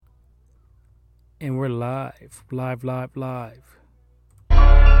And we're live, live, live, live.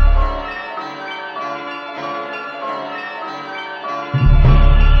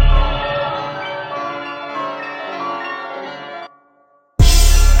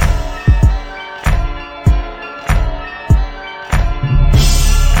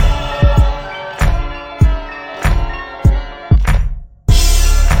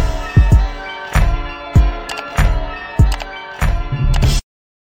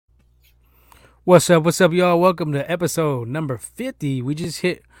 What's up, y'all? Welcome to episode number 50. We just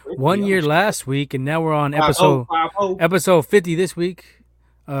hit 1 year last week, and now we're on episode 50 this week.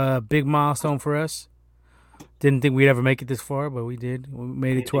 Big milestone for us. Didn't think we'd ever make it this far, but we did. We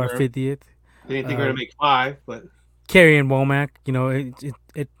made it to our 50th. Didn't think we were going to make 5, but... Carrying Womack,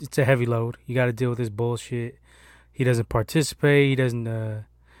 it's a heavy load. You got to deal with this bullshit. He doesn't participate. He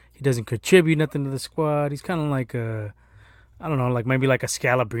doesn't contribute nothing to the squad. He's kind of like I don't know, like maybe like a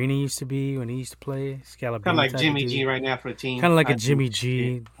Scalabrini used to be when he used to play. Scalabrini, kind of like Jimmy G right now for the team. Kind of like a Jimmy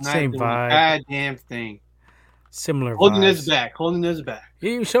G, same vibe. Goddamn thing. Similar holding vibes. Holding us back. He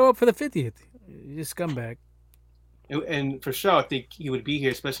didn't even show up for the 50th. He's a scumbag. And for sure, I think he would be here,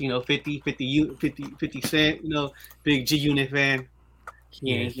 especially 50 Cent, big G Unit fan.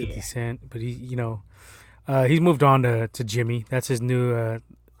 Yeah, 50 Cent, but he's moved on to Jimmy. That's his new.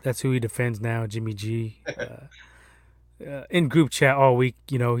 That's who he defends now, Jimmy G. In group chat all week,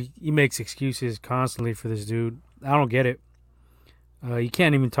 he makes excuses constantly for this dude. I don't get it. You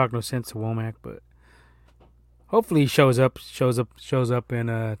can't even talk no sense to Womack, but hopefully he shows up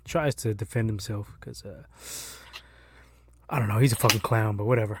and tries to defend himself because I don't know, he's a fucking clown, but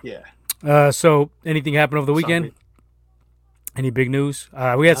whatever. Yeah. So anything happened over the weekend? Sorry. Any big news?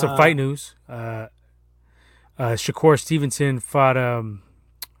 We had some fight news. Shakur Stevenson fought who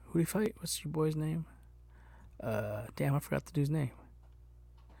did he fight? What's your boy's name? Damn, I forgot the dude's name.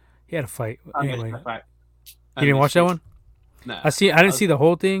 He had a fight. Anyway, you didn't watch that one? No. I didn't see the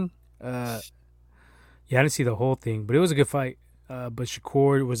whole thing. I didn't see the whole thing, but it was a good fight. But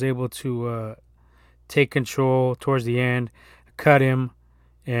Shakur was able to take control towards the end, cut him,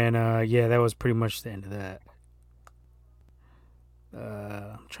 and that was pretty much the end of that.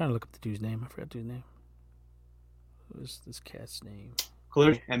 I'm trying to look up the dude's name. I forgot the dude's name. What was this cat's name?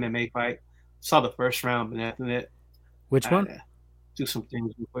 Clear MMA fight. Saw the first round, but after that, which one? Do some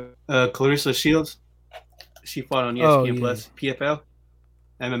things. Clarissa Shields. She fought on ESPN Plus, PFL,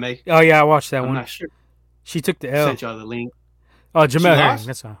 MMA. Oh yeah, I watched that one. I'm not sure. She took the L. Sent y'all the link. Oh, Jamel Herring.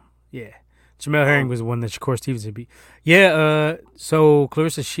 That's all. Yeah, Jamel Herring was the one that Shakur Stevenson beat. Yeah. So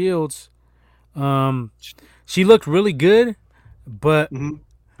Clarissa Shields, she looked really good, but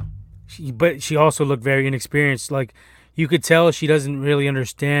she also looked very inexperienced. Like, you could tell she doesn't really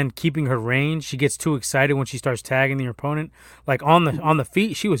understand keeping her range. She gets too excited when she starts tagging the opponent. Like on the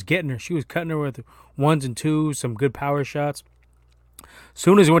feet, she was getting her. She was cutting her with ones and twos, some good power shots.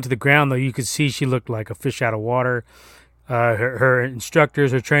 Soon as it went to the ground, though, you could see she looked like a fish out of water. Her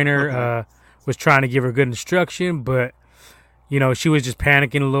instructors, her trainer, was trying to give her good instruction, but she was just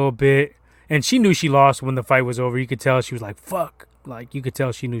panicking a little bit, and she knew she lost when the fight was over. You could tell she was like, "Fuck!" Like, you could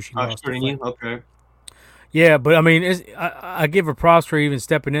tell she knew she lost. Okay. Yeah, but I mean, I give her props for even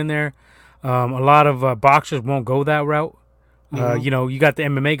stepping in there. A lot of boxers won't go that route. You got the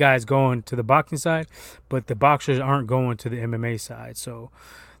MMA guys going to the boxing side, but the boxers aren't going to the MMA side. So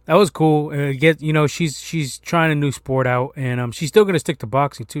that was cool. She's trying a new sport out, and she's still going to stick to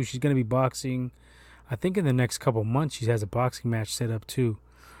boxing too. She's going to be boxing, I think, in the next couple months. She has a boxing match set up too.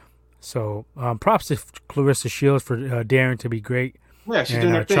 So props to Clarissa Shields for daring to be great. Yeah, she's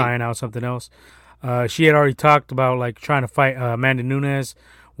doing her thing. Trying out something else. She had already talked about like trying to fight Amanda Nunes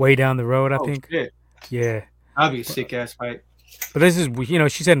way down the road, I think. Shit. Yeah. That'd be a sick ass fight. But this is,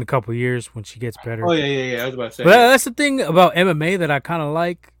 she said in a couple of years when she gets better. Oh yeah. I was about to say. But that's the thing about MMA that I kind of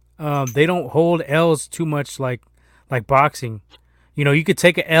like. They don't hold L's too much like boxing. You could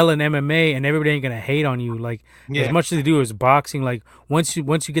take an L in MMA and everybody ain't gonna hate on you. Like, as much as they do as boxing, like once you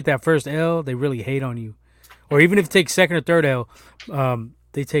get that first L, they really hate on you. Or even if you take second or third L,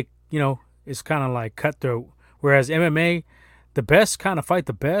 they take, it's kind of like cutthroat. Whereas MMA, the best kind of fight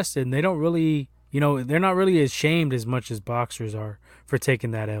the best, and they don't really, they're not really ashamed as much as boxers are for taking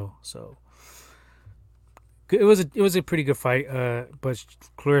that L. So it was a pretty good fight. But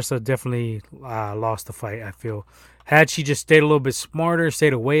Clarissa definitely lost the fight, I feel. Had she just stayed a little bit smarter,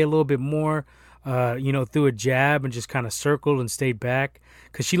 stayed away a little bit more, threw a jab and just kind of circled and stayed back,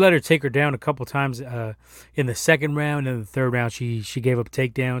 because she let her take her down a couple times in the second round. And the third round, she gave up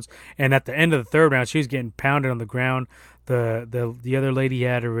takedowns. And at the end of the third round, she was getting pounded on the ground. The other lady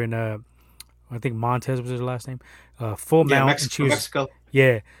had her in I think Montez was her last name. Full mount. Mexico.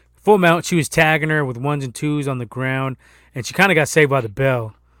 Yeah, full mount. She was tagging her with ones and twos on the ground, and she kind of got saved by the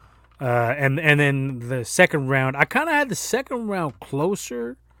bell. And then the second round, I kind of had the second round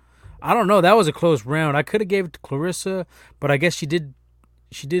closer. I don't know. That was a close round. I could have gave it to Claressa, but I guess she did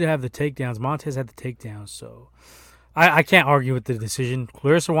have the takedowns. Montez had the takedowns, so I can't argue with the decision.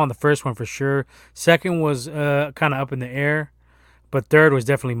 Claressa won the first one for sure. Second was kind of up in the air, but third was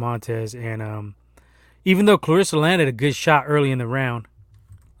definitely Montez. And even though Claressa landed a good shot early in the round,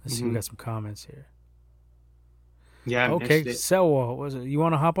 let's see, we got some comments here. Yeah. Okay, Selwall. Was it? You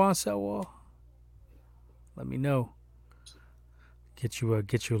want to hop on Selwall? Let me know. Get you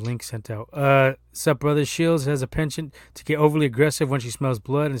a link sent out. Sup, brother? Shields has a penchant to get overly aggressive when she smells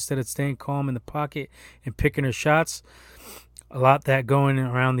blood instead of staying calm in the pocket and picking her shots. A lot that going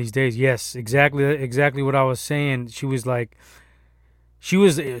around these days. Yes, exactly what I was saying. She was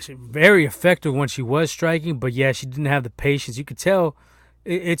very effective when she was striking, but yeah, she didn't have the patience. You could tell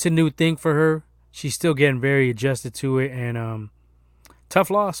it's a new thing for her. She's still getting very adjusted to it, and tough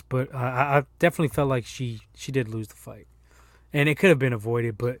loss. But I definitely felt like she did lose the fight, and it could have been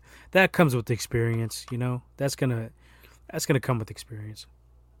avoided. But that comes with experience, you know. That's gonna come with experience.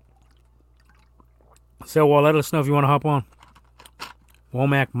 So, well, let us know if you want to hop on.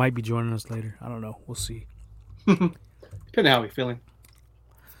 Womack might be joining us later. I don't know. We'll see. Depending on how we're feeling.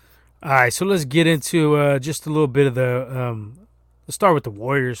 All right, so let's get into just a little bit of the. Let's start with the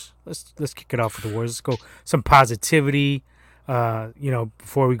Warriors. Let's kick it off with the Warriors. Let's go some positivity.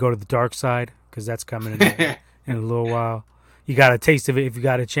 Before we go to the dark side, because that's coming in a little while. You got a taste of it if you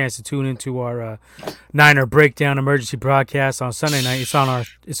got a chance to tune into our Niner Breakdown emergency broadcast on Sunday night. It's on our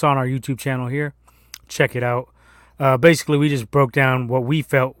YouTube channel here. Check it out. Basically, we just broke down what we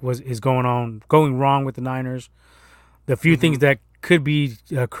felt is going wrong with the Niners. The few things that could be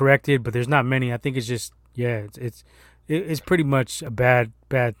corrected, but there's not many. I think it's just it's pretty much a bad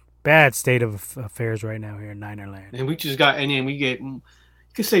state of affairs right now here in Ninerland. And we just got, and then you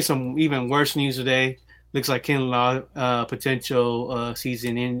could say some even worse news today. Looks like Kinlaw potential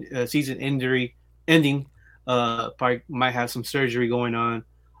season injury ending. Probably might have some surgery going on.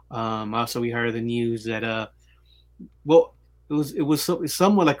 Also, we heard the news that it was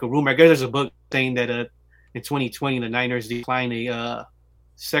somewhat like a rumor. I guess there's a book saying that in 2020 the Niners declined a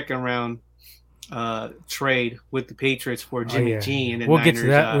second round trade with the Patriots for Jimmy G, and we'll Niners, get to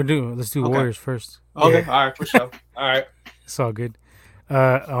that. Let's do Warriors first. Okay, all right, for sure. All right, it's all good.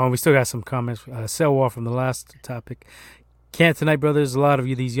 We still got some comments. Selwall from the last topic. Can't tonight, brothers. A lot of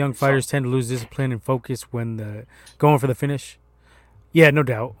these young fighters tend to lose discipline and focus when going for the finish. Yeah, no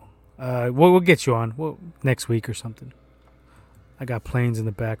doubt. We'll get you on next week or something. I got planes in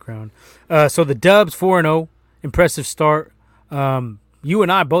the background. So the Dubs 4-0, impressive start. You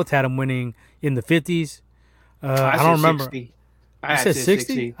and I both had them winning in the 50s. I don't remember. 60. I said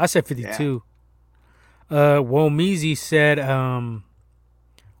 60? I said 52. Yeah. Womeezy said,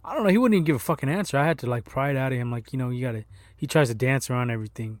 I don't know. He wouldn't even give a fucking answer. I had to pry it out of him. He tries to dance around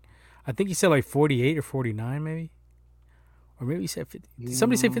everything. I think he said 48 or 49 maybe. Or maybe he said 50. Did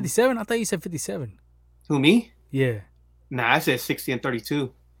somebody say 57? I thought you said 57. Who, me? Yeah. Nah, I said 60 and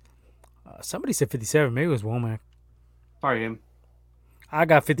 32. Somebody said 57. Maybe it was Womack. Probably him. I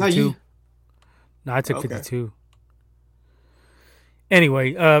got 52. No, I took 52.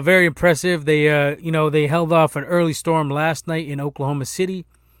 Anyway, very impressive. They they held off an early storm last night in Oklahoma City.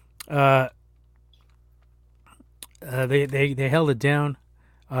 They held it down.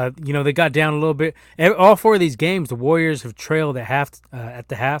 They got down a little bit. All four of these games, the Warriors have trailed at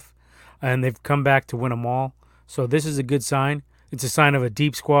the half, and they've come back to win them all. So this is a good sign. It's a sign of a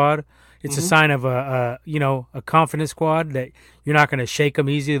deep squad. It's a sign of a confident squad that you're not going to shake them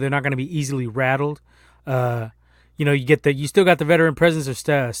easily. They're not going to be easily rattled. You still got the veteran presence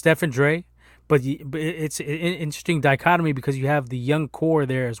of Steph and Dre, but it's an interesting dichotomy because you have the young core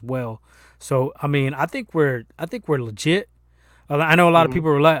there as well. So I mean, I think we're legit. I know a lot of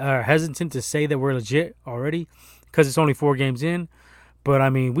people are hesitant to say that we're legit already because it's only 4 games in. But,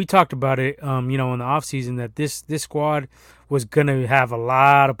 I mean, we talked about it, in the offseason that this squad was going to have a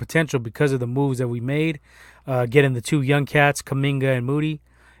lot of potential because of the moves that we made, getting the 2 young cats, Kuminga and Moody.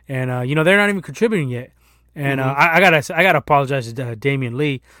 And, they're not even contributing yet. And I gotta apologize to Damian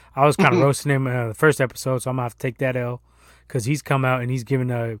Lee. I was kind of roasting him in the first episode, so I'm going to have to take that L because he's come out and he's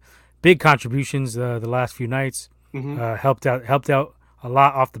given big contributions the last few nights. Helped out a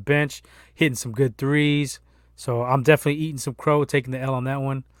lot off the bench, hitting some good threes. So I'm definitely eating some crow, taking the L on that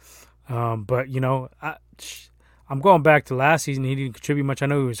one. But I'm going back to last season. He didn't contribute much. I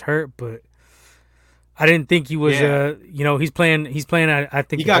know he was hurt, but I didn't think he was. He's playing. I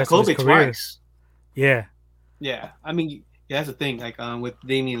think he got COVID twice. Yeah. Yeah, I mean, Yeah, that's the thing. Like with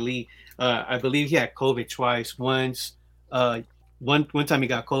Damian Lee, I believe he had COVID twice. Once, uh, one time he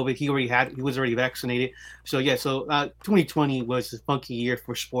got COVID. He was already vaccinated. So yeah, 2020 was a funky year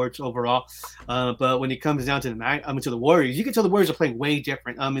for sports overall. But when it comes down to to the Warriors, you can tell the Warriors are playing way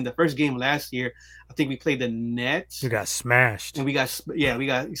different. In the first game last year, I think we played the Nets. You got smashed, and we got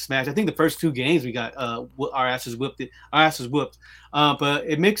smashed. I think the first two games we got our asses whipped. Our asses whooped. But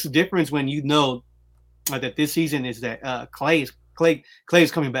it makes a difference when you know that this season is that Clay is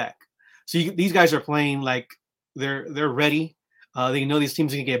coming back. So these guys are playing like they're ready. They know these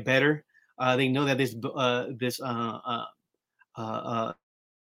teams can get better. They know that this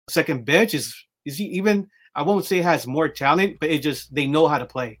second bench is even, I won't say has more talent, but it just they know how to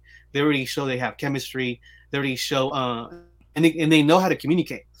play. They already show they have chemistry. They already show and they know how to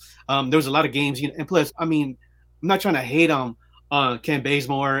communicate. There was a lot of games, and plus, I mean, I'm not trying to hate on Ken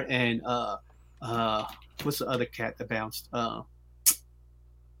Bazemore and what's the other cat that bounced?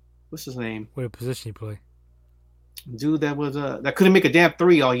 What's his name? What position he play? Dude, that couldn't make a damn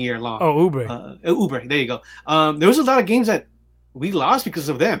three all year long. Oh, Oubre. Oubre, there you go. There was a lot of games that we lost because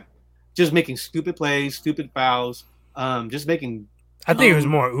of them, just making stupid plays, stupid fouls, just making. I think it was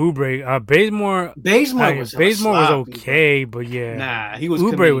more Oubre. Bazemore was okay, but yeah, nah, he was.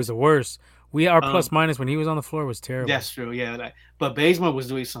 Oubre was the worst. Our plus minus when he was on the floor was terrible. That's true, yeah. But Bazemore was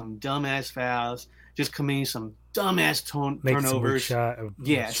doing some dumbass fouls, just committing some dumbass turnovers.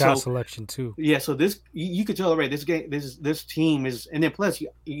 Shot selection too. Yeah, so this you could tell, right? This team is, and then plus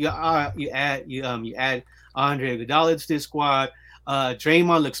you add Andre Iguodala to this squad.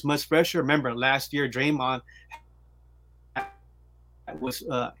 Draymond looks much fresher. Remember last year, Draymond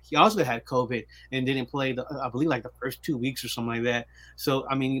he also had COVID and didn't play I believe like the first 2 weeks or something like that. So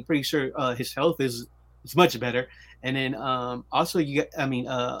I mean, I'm pretty sure his health is much better. And then also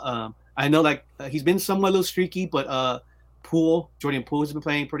I know like he's been somewhat a little streaky, but Jordan Poole has been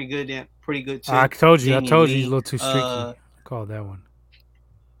playing pretty good too. I told you he's a little too streaky. I called that one.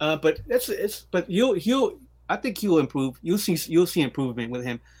 But I think he'll improve. You'll see improvement with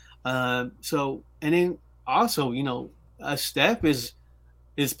him. So and then also Steph is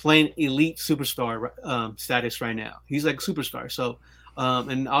playing elite superstar status right now. He's like a superstar. So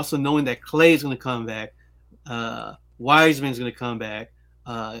and also knowing that Clay is going to come back, Wiseman's going to come back.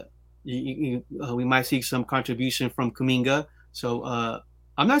 We might see some contribution from Kuminga. So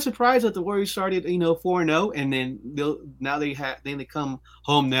I'm not surprised that the Warriors started 4-0, and then they come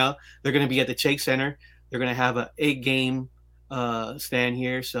home now. They're going to be at the Chase Center. They're going to have an 8-game stand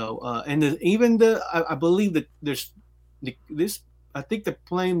here. So I believe that there's this. I think they're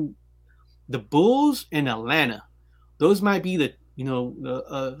playing the Bulls in Atlanta. Those might be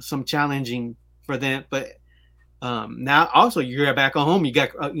some challenging for them, but now also you're back at home. You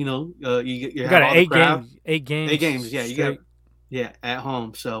got you got 8 games. Yeah, you got at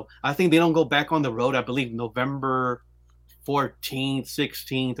home. So I think they don't go back on the road. I believe November 14th,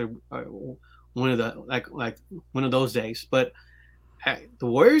 16th, or one of the like one of those days. But the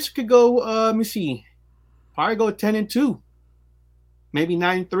Warriors could go. Let me see, probably go 10-2, maybe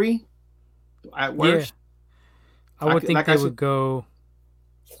 9-3 at worst. Yeah. I would think they would go.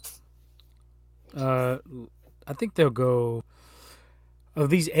 I think they'll go. Of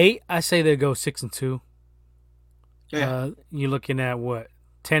these 8, I say they'll go 6-2. Yeah. You're looking at what,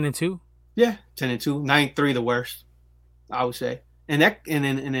 10-2? Yeah, 10-2, 9-3 the worst, I would say. And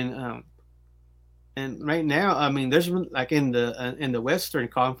right now, I mean, there's like in the Western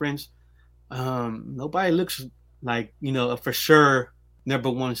Conference, nobody looks like a for sure number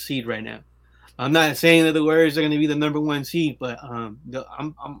 1 seed right now. I'm not saying that the Warriors are going to be the number 1 seed, but I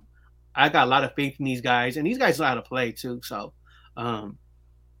got a lot of faith in these guys, and these guys know how to play too. So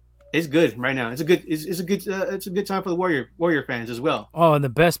it's good right now. It's a good time for the Warrior fans as well. Oh, and the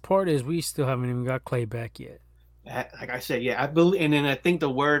best part is we still haven't even got Clay back yet. Like I said, yeah, I believe, and then I think the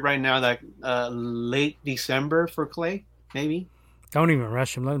word right now like late December for Clay, maybe. Don't even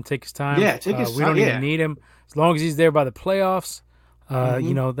rush him. Let him take his time. Yeah, take his time. We don't even need him as long as he's there by the playoffs.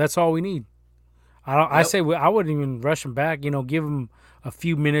 That's all we need. I say I wouldn't even rush him back. Give him a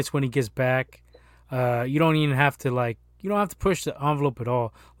few minutes when he gets back. You don't even have to push the envelope at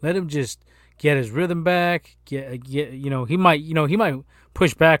all. Let him just get his rhythm back. He might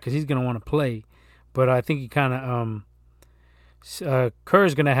push back because he's gonna want to play, but I think he kind of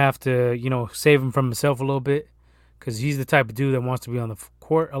Kerr's gonna have to save him from himself a little bit because he's the type of dude that wants to be on the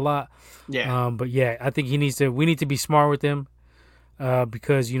court a lot. Yeah. But yeah, I think we need to be smart with him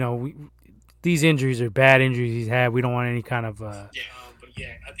because these injuries are bad injuries he's had. We don't want any kind of I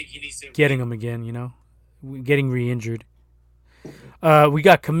think he needs to getting him again. Getting re-injured. We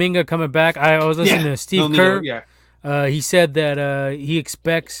got Kuminga coming back. I was listening to Steve Kerr. He said that he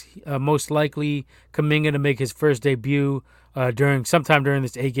expects most likely Kaminga to make his first debut sometime during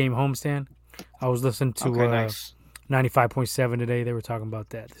this 8-game homestand. I was listening to Nice. 95.7 today. They were talking about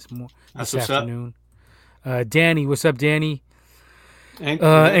that this afternoon. Danny, what's up, Danny? And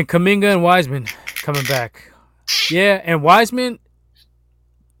Kaminga and Wiseman coming back. Yeah, and Wiseman,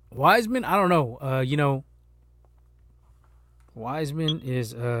 I don't know. Wiseman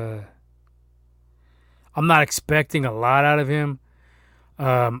is I'm not expecting a lot out of him.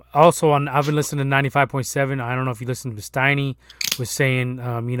 Also, I've been listening to 95.7. I don't know if you listened to Steiny was saying,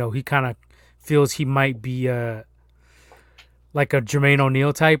 he kind of feels he might be like a Jermaine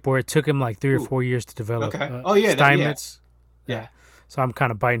O'Neal type, where it took him like 3 or 4 years to develop. Okay. Steinmetz. Yeah. So I'm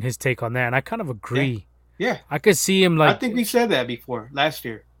kind of biting his take on that, and I kind of agree. Yeah. I could see him like. I think we said that before last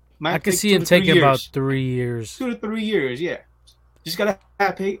year. I could see him taking about 3 years. 2 to 3 years, yeah. Just gotta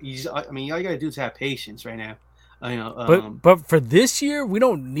have patience. All you gotta do is have patience right now. But for this year, we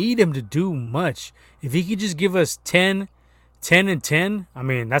don't need him to do much. If he could just give us 10 and 10, I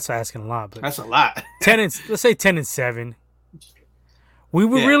mean, that's asking a lot. But that's a lot. Let's say 10 and 7. We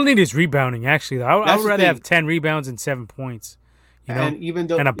would really need his rebounding. Actually, I would rather have 10 rebounds and 7 points. And even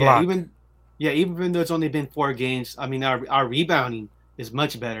though, and a block. Even though it's only been 4 games, I mean, our rebounding is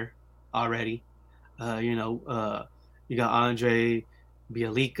much better already. You got Andre,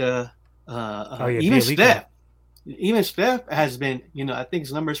 Bielika, even Bielika. Steph. Even Steph has been, I think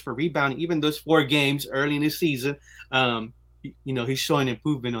his numbers for rebounding, even those 4 games early in the season, he's showing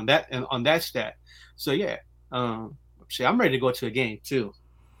improvement on that stat. So I'm ready to go to a game too.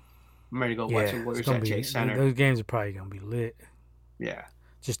 I'm ready to go watch the Warriors at Chase Center. Those games are probably gonna be lit. Yeah.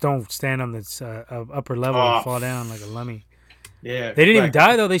 Just don't stand on this upper level and fall down like a lummy. Yeah. They didn't even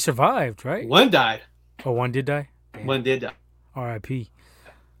die though. They survived, right? One died. Oh, one did die. Damn. One did die. R.I.P.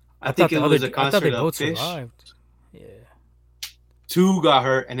 I think it was a concert I thought they both Fish. Survived. Yeah. 2 got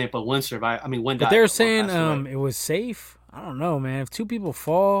hurt, but 1 survived. I mean, 1 died. But they're saying it was safe. I don't know, man. If 2 people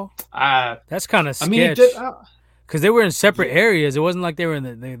fall, that's kind of sketch. Because they were in separate areas. It wasn't like they were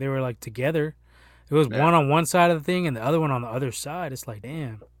they were like together. It was one on one side of the thing and the other one on the other side. It's like,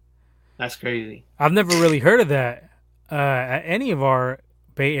 damn. That's crazy. I've never really heard of that at any of our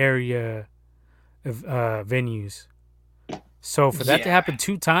Bay Area venues. So for that to happen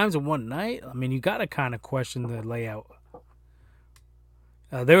 2 times in one night, I mean, you got to kind of question the layout.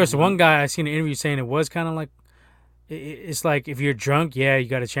 There was one guy I seen an interview saying it was kind of like, it's like if you're drunk, you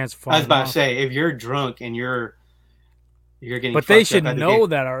got a chance to fall. I was about to say, if you're drunk and you're getting, but they should know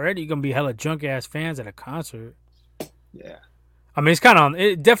that already. You're gonna be hella drunk ass fans at a concert. Yeah, I mean, it's kind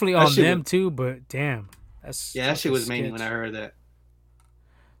of definitely on them too. But damn, that shit was mainly when I heard that.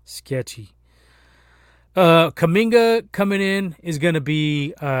 Sketchy. Kaminga coming in is gonna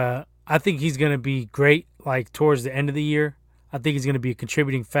be. I think he's gonna be great. Like towards the end of the year, I think he's gonna be a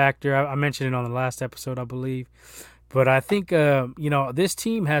contributing factor. I mentioned it on the last episode, I believe. But I think this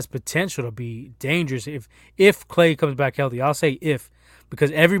team has potential to be dangerous if Klay comes back healthy. I'll say if,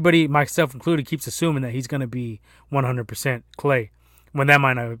 because everybody, myself included, keeps assuming that he's going to be 100% Klay, when that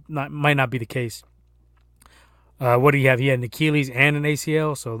might not be the case. What do you have? He had an Achilles and an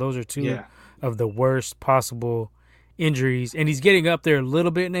ACL, so those are 2 of the worst possible injuries. And he's getting up there a little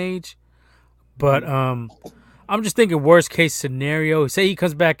bit in age, but I'm just thinking worst case scenario. Say he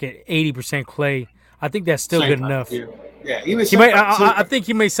comes back at 80% Klay. I think that's still good enough. Yeah. I think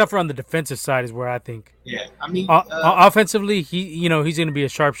he may suffer on the defensive side, is where I think. Yeah, I mean, offensively, he's going to be a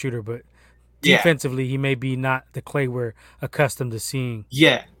sharpshooter, but defensively, he may be not the Klay we're accustomed to seeing.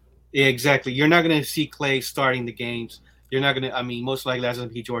 Yeah, exactly. You're not going to see Klay starting the games. You're not going to. I mean, most likely that's going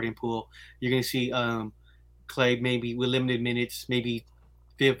to be Jordan Poole. You're going to see Klay maybe with limited minutes, maybe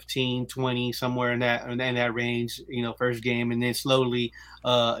 15, 20, somewhere in that range, first game, and then slowly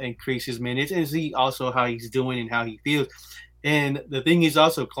increase his minutes and see also how he's doing and how he feels. And the thing is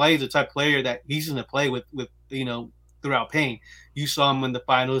also, Klay is the type of player that he's going to play with throughout pain. You saw him in the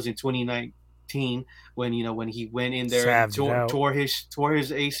finals in 2019 when he went in there and tore his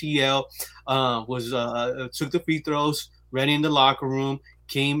ACL, took the free throws, ran in the locker room,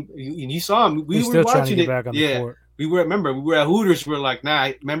 came. You saw him. We were watching it. Back on the court. We were at Hooters. We were like,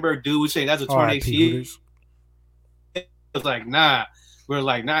 nah. Remember, dude was saying that's a torn ACL. It was like, nah. We're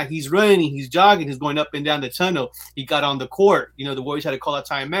like, nah. He's running. He's jogging. He's going up and down the tunnel. He got on the court. The Warriors had to call a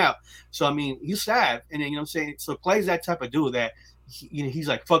timeout. So I mean, he's sad. And then what I'm saying. So Klay's that type of dude that he's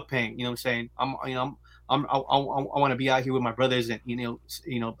like, fuck pain. What I'm saying. I want to be out here with my brothers and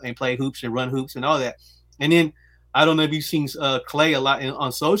and play hoops and run hoops and all that. And then I don't know if you've seen Clay a lot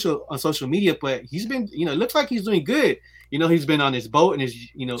on social media, but he's been, it looks like he's doing good. He's been on his boat and in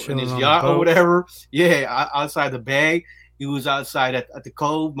Chilling his on the yacht or boat. whatever. Yeah, outside the bay. He was outside at the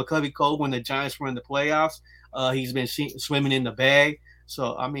Cove, McCovey Cove, when the Giants were in the playoffs. He's been swimming in the bay.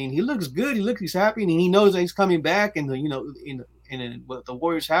 So I mean, he looks good. He's happy, and he knows that he's coming back. And in what the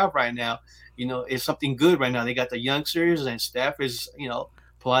Warriors have right now, it's something good right now. They got the youngsters, and Steph is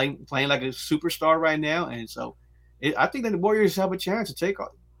playing like a superstar right now, and so. I think that the Warriors have a chance to take,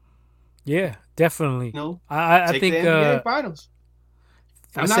 Yeah, definitely. I take the think NBA Finals.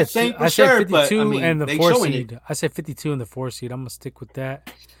 I I'm not saying for I said sure, but I 52 mean and the they 4 showing seed. it. I said 52 and the 4 seed. I'm gonna stick with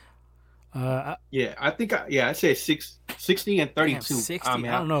that. Yeah, I think I said 60 and 32. Damn, 60. I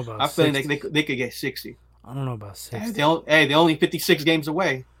mean, I don't know about I feel 60. they could get 60. I don't know about 60. They're only 56 games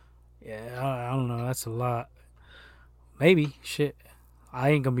away. Yeah, I don't know. That's a lot. Maybe shit. I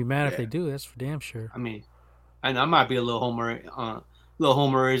ain't gonna be mad if they do. That's for damn sure. I mean, I might be a little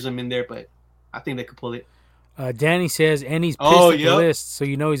homerism in there, but I think they could pull it. Danny says, and he's pissed at the list, so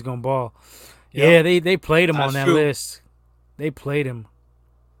you know he's gonna ball. Yep. Yeah, they played him on that list. They played him.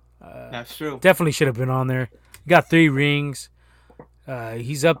 That's true. Definitely should have been on there. He got 3 rings.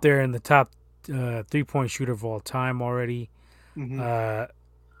 He's up there in the top 3-point shooter of all time already. Mm-hmm. I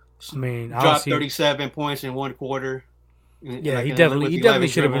mean, dropped 37 points in one quarter. Yeah, he definitely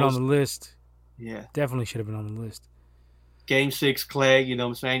should have been on the list. Yeah, definitely should have been on the list. Game 6, Clay. You know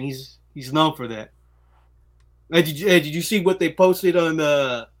what I'm saying? He's known for that. Did you see what they posted on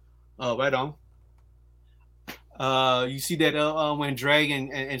the? Right on. You see that when Dre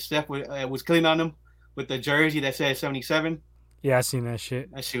and Steph was cleaning on them with the jersey that said 77. Yeah, I seen that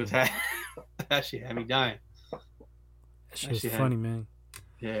shit. That shit that shit had me dying. That shit was funny, man.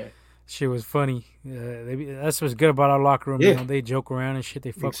 Yeah. Shit was funny. That's what's good about our locker room. Yeah. They joke around and shit.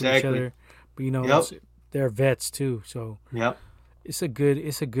 They fuck with each other, but they're vets too. So it's a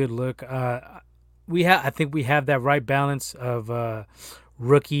good look. I think we have that right balance of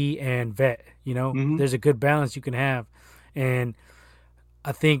rookie and vet. There's a good balance you can have, and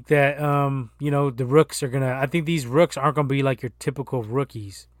I think that the rooks are gonna. I think these rooks aren't gonna be like your typical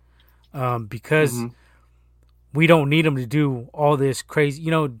rookies, because we don't need them to do all this crazy.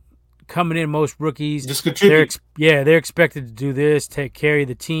 Coming in, most rookies just contribute. They're expected to do this, carry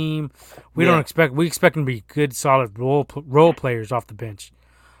the team. We expect them to be good, solid role players off the bench.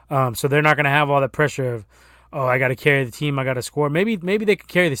 So they're not going to have all that pressure of, I got to carry the team, I got to score. Maybe they could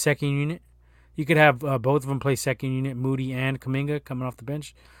carry the second unit. You could have both of them play second unit, Moody and Kuminga coming off the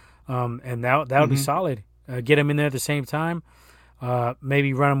bench, and that would be solid. Get them in there at the same time.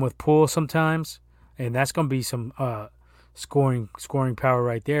 Maybe run them with Poole sometimes, and that's going to be some scoring power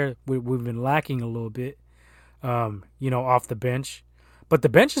right there. We've been lacking a little bit, off the bench, but the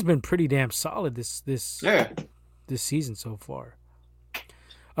bench has been pretty damn solid this season so far.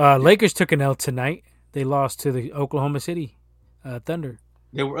 Lakers took an L tonight. They lost to the Oklahoma City Thunder.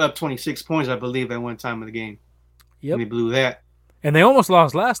 They were up 26 points, I believe, at one time of the game. Yep. And they blew that. And they almost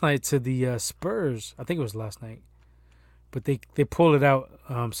lost last night to the Spurs. I think it was last night. But they pulled it out.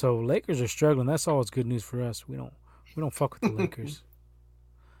 So Lakers are struggling. That's always good news for us. We don't fuck with the Lakers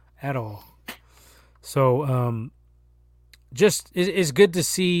at all. So just it's good to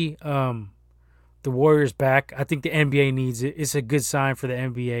see the Warriors back. I think the NBA needs it. It's a good sign for the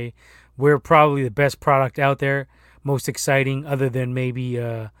NBA. We're probably the best product out there, most exciting, other than maybe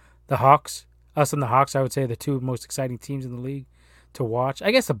the Hawks. Us and the Hawks, I would say, are the 2 most exciting teams in the league to watch.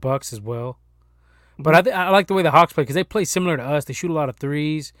 I guess the Bucks as well. But I like the way the Hawks play because they play similar to us. They shoot a lot of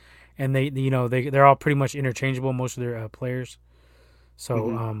threes, and they're all pretty much interchangeable, most of their players.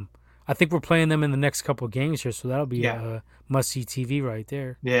 So I think we're playing them in the next couple of games here, so that'll be a must-see TV right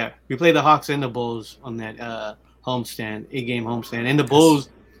there. Yeah, we play the Hawks and the Bulls on that homestand, 8-game homestand, and the Bulls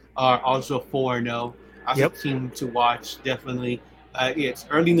are also 4-0. That's a team to watch, definitely. It's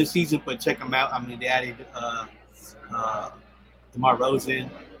early in the season, but check them out. I mean, they added DeMar Rosen.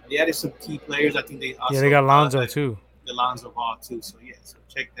 They added some key players. I think they also they got Lonzo too. The Lonzo Ball too. So so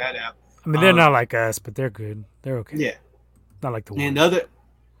check that out. I mean, they're not like us, but they're good. They're okay. Yeah, not like the Warriors.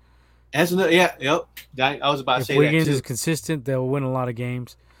 I was about to say Wiggins that too. Is consistent, they'll win a lot of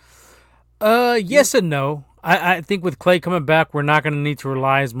games. Yes and no. I think with Clay coming back, we're not going to need to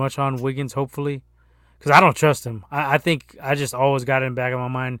rely as much on Wiggins, hopefully, because I don't trust him. I think I just always got it in the back of my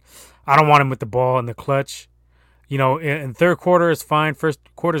mind. I don't want him with the ball in the clutch. In third quarter is fine. First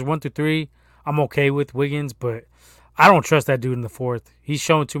quarters 1 through 3, I'm okay with Wiggins, but I don't trust that dude in the fourth. He's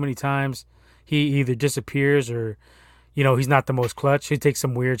shown too many times. He either disappears or, he's not the most clutch. He takes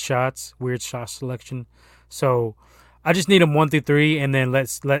some weird shot selection. So I just need them 1 through 3, and then let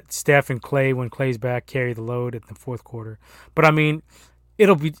Steph and Clay, when Clay's back, carry the load in the fourth quarter. But I mean, it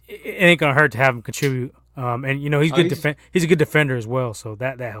ain't gonna hurt to have him contribute. And he's he's a good defender as well, so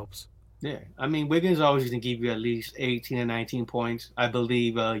that helps. Yeah, I mean Wiggins always going to give you at least 18 and 19 points. I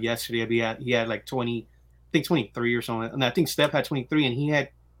believe yesterday he had like 20, I think 23 or something. And I think Steph had 23 and he had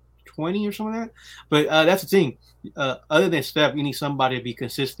 20 or something like that. But that's the thing. Other than Steph, you need somebody to be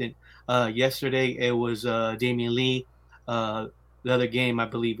consistent. Yesterday it was Damian Lee. The other game I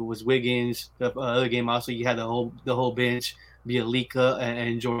believe it was Wiggins. The other game also you had the whole bench. Bielika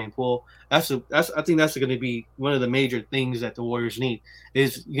and Jordan Poole. I think that's going to be one of the major things that the Warriors need.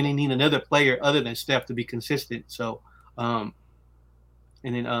 Is you're going to need another player other than Steph to be consistent. So, and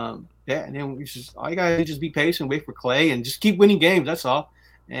then we just all you got to just be patient, wait for Clay, and just keep winning games. That's all.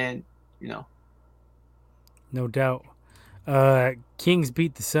 And no doubt. Kings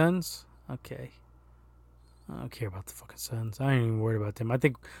beat the Suns. Okay. I don't care about the fucking Suns. I ain't even worried about them. I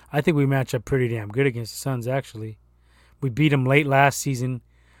think we match up pretty damn good against the Suns, actually. We beat them late last season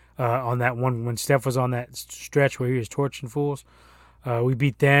on that one when Steph was on that stretch where he was torching fools. We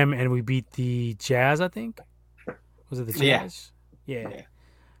beat them, and we beat the Jazz, I think. Was it the Jazz? Yeah.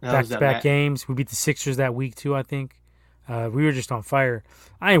 Back-to-back games. We beat the Sixers that week, too, I think. We were just on fire.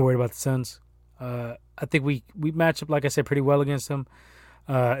 I ain't worried about the Suns. I think we match up, like I said, pretty well against them,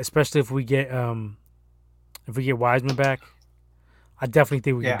 especially if we get Wiseman back. I definitely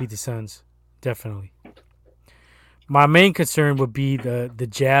think we can beat the Suns. Definitely. My main concern would be the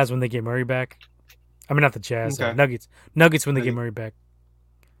Jazz when they get Murray back. I mean, not the Jazz. Okay. Nuggets when they get Murray back.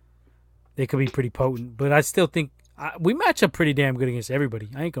 They could be pretty potent, but I still think we match up pretty damn good against everybody.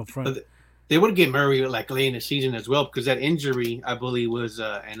 I ain't gonna front. They would get Murray like late in the season as well because that injury, I believe, was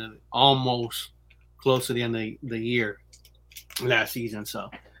almost close to the end of the year last season. So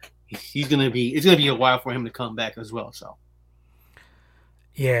it's gonna be a while for him to come back as well. So.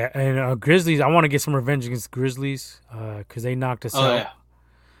 Yeah, and Grizzlies, I want to get some revenge against the Grizzlies because they knocked us out. Yeah.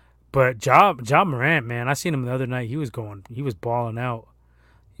 But Ja Morant, man, I seen him the other night. He was balling out.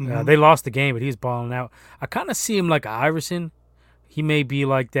 Mm-hmm. They lost the game, but he was balling out. I kind of see him like Iverson. He may be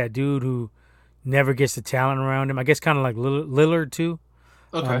like that dude who never gets the talent around him. I guess kind of like Lillard too.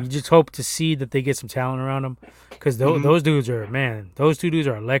 Okay. You just hope to see that they get some talent around him because those dudes are, man, those two dudes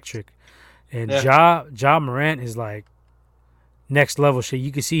are electric. And Ja Morant is like next level shit.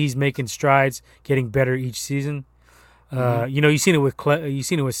 You can see he's making strides, getting better each season. You've seen it with Clay, you've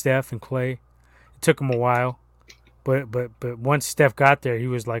seen it with Steph and Clay. It took him a while, but once Steph got there, he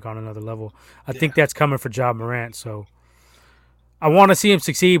was like on another level. I think that's coming for Ja Morant. So I want to see him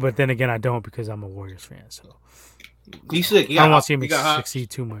succeed, but then again, I don't because I'm a Warriors fan. So he's sick. I don't want to see him succeed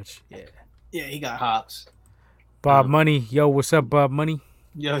too much. Yeah, he got hops. Bob Money, yo, what's up, Bob Money?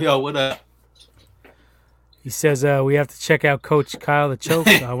 Yo, what up? He says we have to check out Coach Kyle the Choke.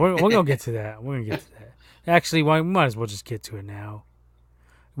 We're gonna get to that. Actually, we might as well just get to it now.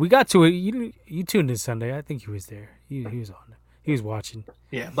 We got to it. You tuned in Sunday. I think he was there. He was on. He was watching.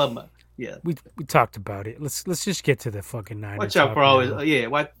 Yeah, Bubba. Yeah, we talked about it. Let's just get to the fucking Niners. Watch out for always.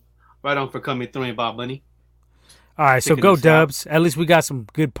 Right on for coming through and Bob Money. All right, so go Dubs. At least we got some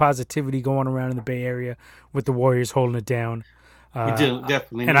good positivity going around in the Bay Area with the Warriors holding it down. We do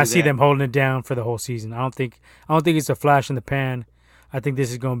definitely, and I see them holding it down for the whole season. I don't think it's a flash in the pan. I think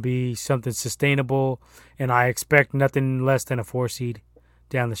this is going to be something sustainable, and I expect nothing less than a 4 seed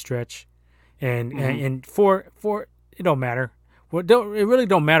down the stretch. And for it don't matter. It really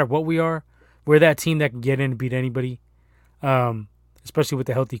don't matter what we are. We're that team that can get in and beat anybody, especially with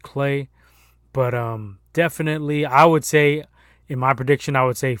the healthy Clay. But definitely, I would say in my prediction, I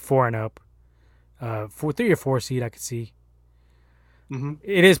would say 4 and up. 3 or 4 seed, I could see. Mm-hmm.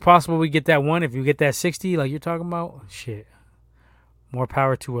 It is possible we get that one. If you get that 60, like you're talking about, shit, more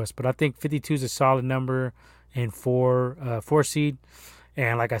power to us. But I think 52 is a solid number and 4 seed.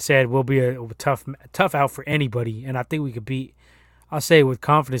 And like I said, we'll be a tough out for anybody. And I think we could beat. I'll say with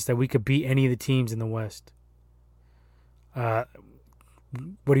confidence that we could beat any of the teams in the West. What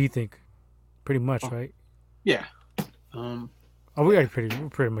do you think? Pretty much, right? Yeah. We're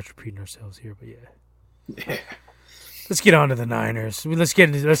pretty much repeating ourselves here, but yeah. Let's get on to the Niners. Let's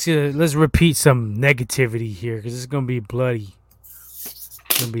repeat some negativity here because it's gonna be bloody. It's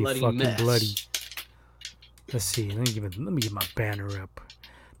gonna be fucking mess. Bloody. Let's see. Let me get my banner up.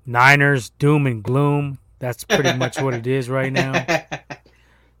 Niners, doom and gloom. That's pretty much what it is right now.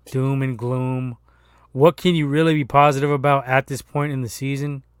 Doom and gloom. What can you really be positive about at this point in the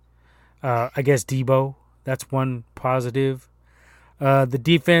season? I guess Debo. That's one positive. The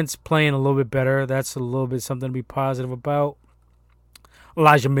defense playing a little bit better. That's a little bit something to be positive about.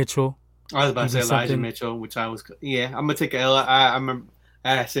 Elijah Mitchell. I was about to Even say Elijah something. Mitchell, which I was. Yeah, I'm gonna take a L. I remember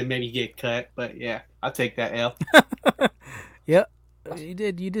I said maybe get cut, but yeah, I'll take that L. Yep, you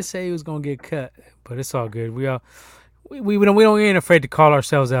did. You did say he was gonna get cut, but it's all good. We ain't afraid to call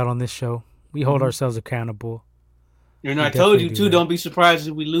ourselves out on this show. We hold ourselves accountable. You know, We I told definitely you do too. that. Don't be surprised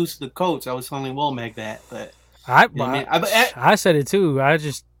if we lose to the Colts. I was telling Womack that, but I you know what I I, mean, I said it too. I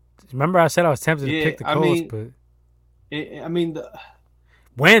just remember I said I was tempted to yeah, pick the Colts, but I mean,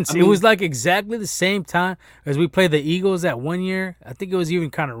 Wentz. I It was mean, like exactly the same time as we played the Eagles that one year. I think it was even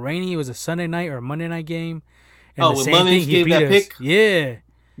kind of rainy. It was a Sunday night or a Monday night game, and the when same thing. Mullins He gave beat that us. pick, Yeah,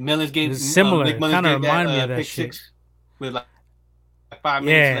 Mullins it gave was similar. Nick It Mullins kind of gave that reminded me of that pick shit. six with like 5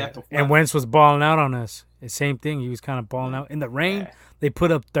 minutes Yeah, left or and what? Wentz was balling out on us. The same thing. He was kind of balling out in the rain. Yeah. They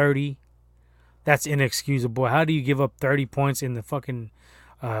put up 30. That's inexcusable. How do you give up 30 points in the fucking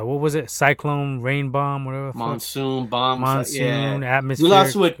what was it? Cyclone, rain bomb, whatever the fuck. Monsoon bombs. Yeah, Monsoon, we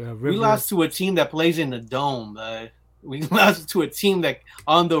lost atmospheric, to we river. lost to a team that plays in the dome. We lost to a team that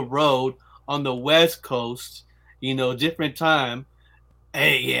on the road on the West Coast. You know, different time.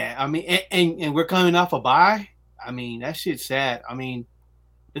 Hey, yeah. I mean, and we're coming off a bye. I mean, that shit's sad. I mean,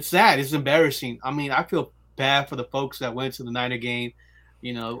 it's sad. It's embarrassing. I mean, I feel bad for the folks that went to the Niner game.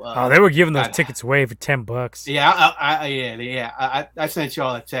 You know, Oh, they were giving those God, tickets away for $10. yeah, I sent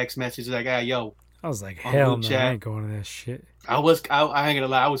y'all a text message like, "Hey, yo," I was like, on hell group no, I chat. ain't going to that shit. I ain't gonna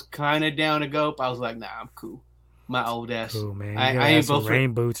lie, I was kind of down to go, but I was like, nah, I'm cool. My old ass, Cool, man. You I gotta have ain't some built for.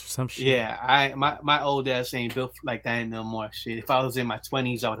 rain boots or some shit. Yeah, my old ass ain't built like that no more. Shit, if I was in my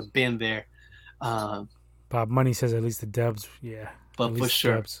 20s, I would have been there. Um, Bob Money says at least the Dubs. Yeah, but at for least the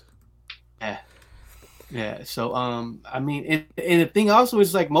sure, Dubs. yeah, yeah. So, I mean, and the thing also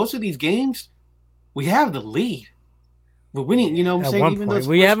is like most of these games, we have the lead. We're winning. You know what I'm At saying? one Even point, those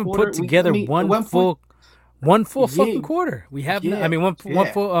we first haven't quarter, put together at one point, one full yeah, fucking quarter. We have. I yeah, mean, one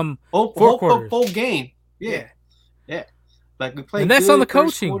yeah. full four Whole quarters. full game. Yeah. Yeah, yeah. Like we And played that's on the good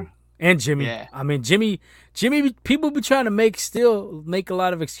first quarter. coaching and Jimmy. Yeah. I mean, Jimmy. People be trying to make a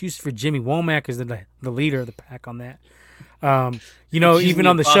lot of excuses for Jimmy. Womack is the leader of the pack on that. It's Even usually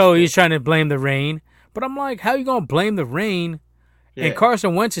on the show, impossible. he's trying to blame the rain. But I'm like, how you gonna blame the rain? And Yeah.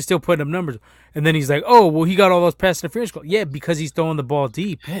 Carson Wentz is still putting up numbers. And then he's like, oh, well, he got all those pass interference calls. Yeah, because he's throwing the ball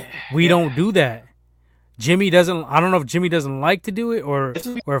deep. We don't do that. Jimmy doesn't. I don't know if Jimmy doesn't like to do it or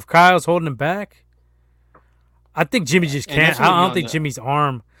if Kyle's holding him back. I think Jimmy just And can't. that's I gonna be don't on think Jimmy's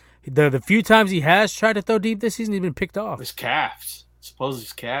arm. The few times he has tried to throw deep this season, he's been picked off. his calves. Suppose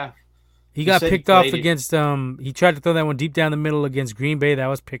his calf. He got said he picked off played it. against. He tried to throw that one deep down the middle against Green Bay. That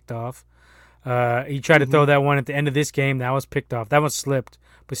was picked off. He tried to throw that one at the end of this game. That was picked off. That one slipped,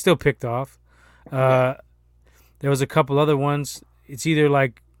 but still picked off. There was a couple other ones. It's either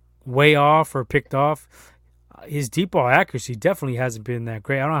like way off or picked off. His deep ball accuracy definitely hasn't been that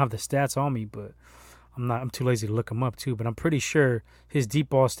great. I don't have the stats on me, but I'm too lazy to look them up too. But I'm pretty sure his deep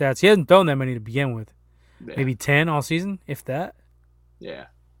ball stats. He hasn't thrown that many to begin with. Yeah. Maybe 10 all season, if that. Yeah.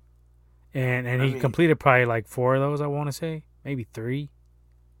 And I he mean- completed probably like 4 of those. I want to say maybe 3.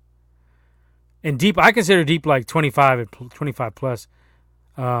 And deep, I consider deep like 25 and 25 plus.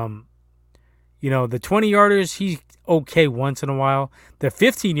 The 20 yarders, he's okay once in a while. The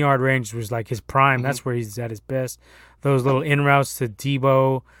 15-yard range was like his prime. That's where he's at his best. Those little in routes to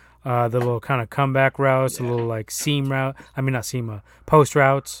Debo, the little kind of comeback routes, the little like seam route. I mean, not seam, post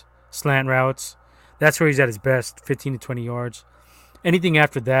routes, slant routes. That's where he's at his best, 15 to 20 yards. Anything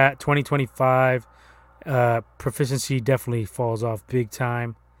after that, 20, 25, proficiency definitely falls off big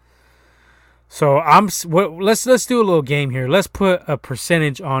time. So let's do a little game here. Let's put a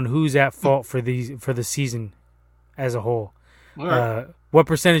percentage on who's at fault for the season as a whole. All right. What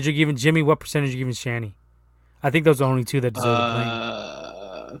percentage are you giving Jimmy? What percentage are you giving Shanny? I think those are the only two that deserve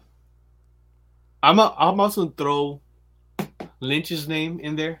the blame. I'm also throw Lynch's name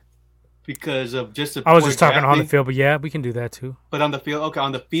in there because of just the. I was poor just talking on the drafting. field, but yeah, we can do that too. But on the field, okay,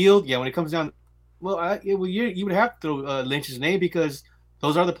 on the field, yeah. When it comes down, you would have to throw Lynch's name because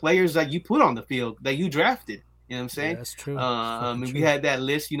those are the players that you put on the field that you drafted. You know what I'm saying? Yeah, that's true. We had that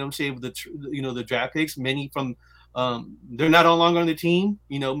list. You know what I'm saying? With the draft picks, many from they're not all longer on the team.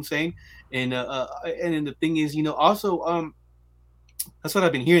 You know what I'm saying? And then the thing is, also that's what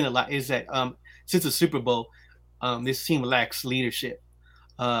I've been hearing a lot is that since the Super Bowl, this team lacks leadership.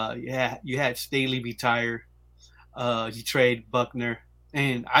 You had Staley retire. You trade Buckner,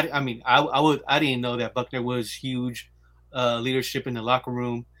 and I didn't know that Buckner was huge leadership in the locker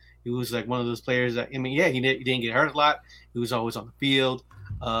room. He was like one of those players that he didn't get hurt a lot. He was always on the field.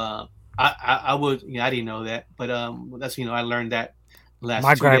 I didn't know that, but that's I learned that last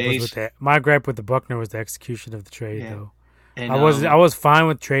My 2 gripe days. was with that. My gripe with the Buckner was the execution of the trade, though. And, I was fine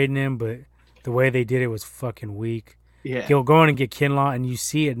with trading him, but The way they did it was fucking weak. Yeah. He'll go in and get Kinlaw, and you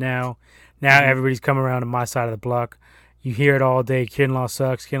see it now. Now everybody's coming around to my side of the block. You hear it all day. Kinlaw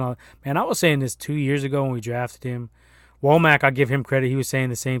sucks. Kinlaw, man, I was saying this 2 years ago when we drafted him. Womack, I give him credit. He was saying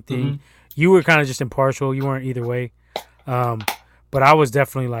the same thing. You were kind of just impartial. You weren't either way. But I was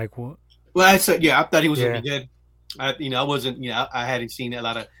definitely like, well, I said, I thought he was going to be good. I wasn't, I hadn't seen a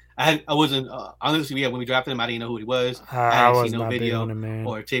lot of. I wasn't honestly. When we drafted him, I didn't know who he was. I hadn't seen no video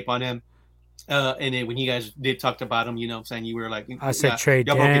or tape on him. And then when you guys did talk about him, what I'm saying, you were like, I said trade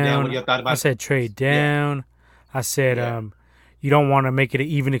down. What you thought about I said trade down. Yeah. I said you don't want to make it an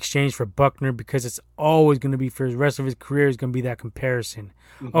even exchange for Buckner because it's always going to be for the rest of his career is going to be that comparison.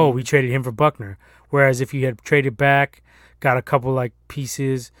 Oh, we traded him for Buckner. Whereas if you had traded back, got a couple like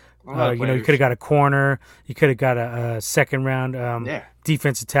pieces, you could have got a corner, you could have got a second round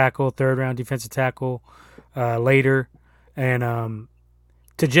defensive tackle, third round defensive tackle later, and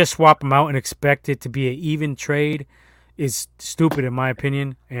to just swap them out and expect it to be an even trade is stupid in my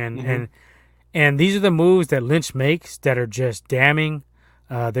opinion. And these are the moves that Lynch makes that are just damning.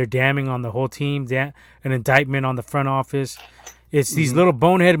 They're damning on the whole team, an indictment on the front office. It's these little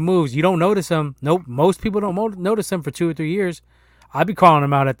bonehead moves. You don't notice them. Nope, most people don't notice them for 2 or 3 years. I'd be calling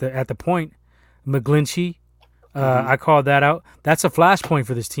them out at the point. McGlinchey, I called that out. That's a flashpoint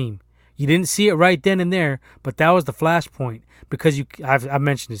for this team. You didn't see it right then and there, but that was the flashpoint because I've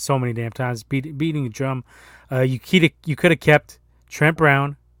mentioned it so many damn times. Beating the drum, you could have kept Trent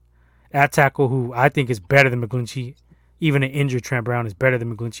Brown at tackle, who I think is better than McGlinchey. Even an injured Trent Brown is better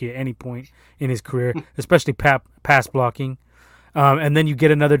than McGlinchey at any point in his career, especially pass blocking. And then you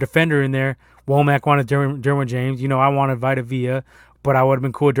get another defender in there. Womack wanted Derwin James. I wanted Vita Vea, but I would have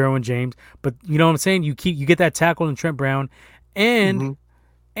been cool with Derwin James. But you know what I'm saying? You get that tackle in Trent Brown, and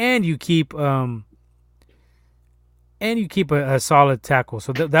you keep a solid tackle.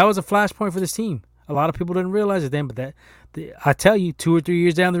 So that was a flashpoint for this team. A lot of people didn't realize it then, but I tell you, 2 or 3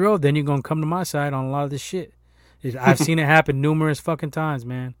 years down the road, then you're gonna come to my side on a lot of this shit. I've seen it happen numerous fucking times,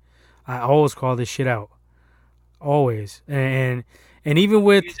 man. I always call this shit out, always. And even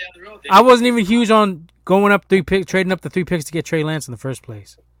with, I wasn't even huge on going up 3 picks, trading up the 3 picks to get Trey Lance in the first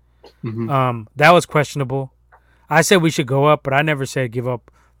place. That was questionable. I said we should go up, but I never said give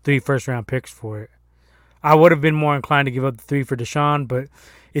up 3 first-round picks for it. I would have been more inclined to give up the 3 for Deshaun, but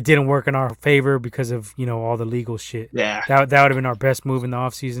it didn't work in our favor because of all the legal shit. Yeah, that would have been our best move in the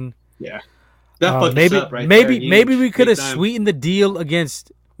offseason. Yeah, maybe we could have sweetened the deal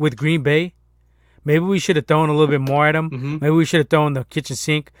with Green Bay. Maybe we should have thrown a little bit more at them. Maybe we should have thrown the kitchen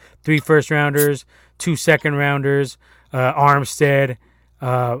sink: 3 first-rounders, 2 second-rounders, Armstead,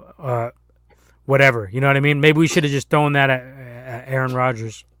 whatever. You know what I mean? Maybe we should have just thrown that at Aaron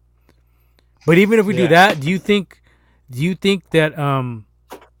Rodgers. But even if we do that, do you think that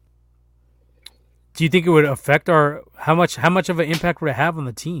do you think it would affect how much of an impact would it have on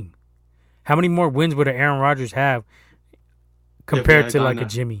the team? How many more wins would Aaron Rodgers have compared to like a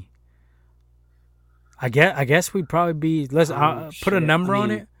Jimmy? I guess we'd probably be put a number on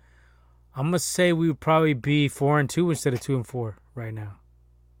it. I'm gonna say we would probably be 4-2 instead of 2-4 right now.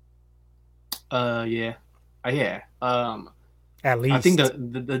 Yeah. At least I think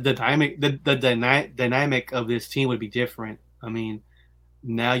the dynamic of this team would be different. I mean,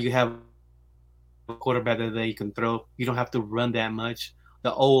 now you have a quarterback that you can throw. You don't have to run that much.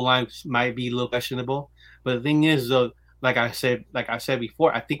 The old line might be a little questionable, but the thing is, though, like I said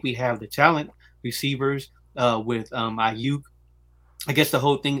before, I think we have the talent, receivers with Ayuk. I guess the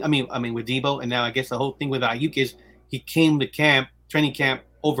whole thing. I mean with Debo, and now I guess the whole thing with Ayuk is he came to training camp,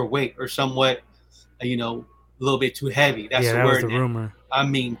 overweight or somewhat, a little bit too heavy. That's the word. Was the rumor. I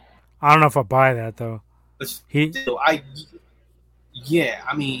mean, I don't know if I buy that though.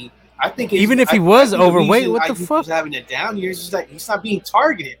 I think even if he was overweight, what the fuck? He's having a down year. It's just like he's not being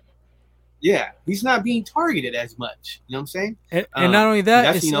targeted. Yeah, he's not being targeted as much. You know what I'm saying? And not only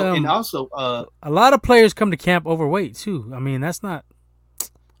that, and also a lot of players come to camp overweight too. I mean, that's not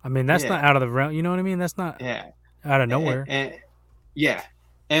not out of the realm. You know what I mean? That's not out of nowhere.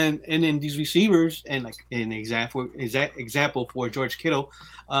 And then these receivers, and like an example for George Kittle,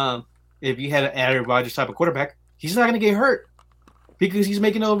 if you had an Aaron Rodgers type of quarterback, he's not going to get hurt because he's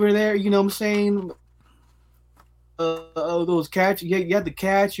making over there. You know what I'm saying? Those catch, you have to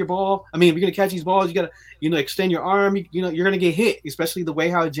catch your ball. I mean, if you're going to catch these balls, you got to, extend your arm. You're going to get hit, especially the way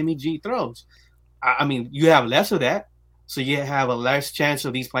how Jimmy G throws. I mean, you have less of that, so you have a less chance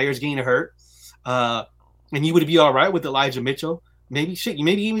of these players getting hurt. And you would be all right with Elijah Mitchell. Maybe you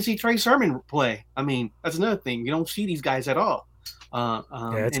even see Trey Sermon play. I mean, that's another thing. You don't see these guys at all. It's and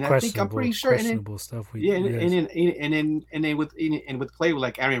questionable. I think I'm pretty sure. Questionable stuff. And then with play with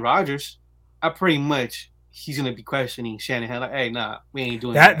like Aaron Rodgers, I pretty much he's gonna be questioning Shanahan like, hey, nah, we ain't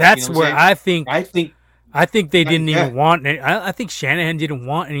doing that. That's where I think they didn't yeah. even want. I think Shanahan didn't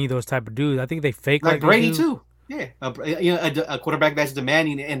want any of those type of dudes. I think they fake like Brady too. Yeah, a quarterback that's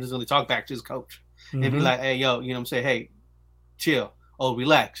demanding and is going to talk back to his coach and be like, hey, yo, you know what I'm saying? Hey, chill. Oh,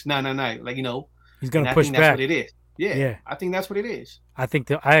 relax. No. Like, he's going to I push think back. That's what it is. Yeah. I think that's what it is. I think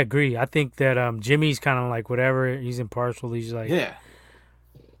that I agree. I think that Jimmy's kind of like whatever. He's impartial. He's like,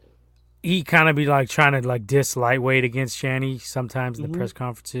 he kind of be like trying to like diss lightweight against Shanny sometimes in the press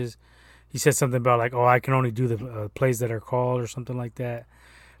conferences. He said something about like, oh, I can only do the plays that are called or something like that.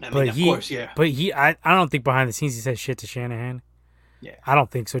 Of course, yeah. But I don't think behind the scenes he says shit to Shanahan. Yeah. I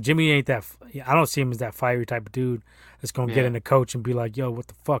don't think so. Jimmy ain't that. I don't see him as that fiery type of dude that's gonna get in the coach and be like, "Yo, what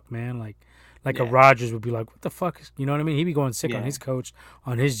the fuck, man?" Like a Rodgers would be like, "What the fuck?" You know what I mean? He'd be going sick on his coach,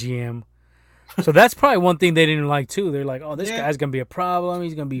 on his GM. So that's probably one thing they didn't like too. They're like, "Oh, this guy's gonna be a problem.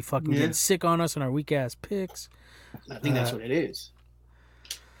 He's gonna be fucking getting sick on us and our weak ass picks." I think that's what it is.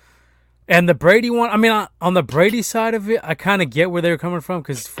 And the Brady one, I mean, on the Brady side of it, I kind of get where they were coming from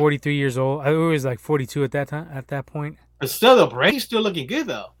because he's 43 years old. I was like 42 at that time. At that point, but still, Brady's still looking good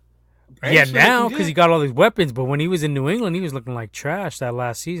though. Brady's now because he got all these weapons. But when he was in New England, he was looking like trash that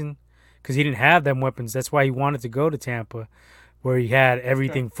last season because he didn't have them weapons. That's why he wanted to go to Tampa, where he had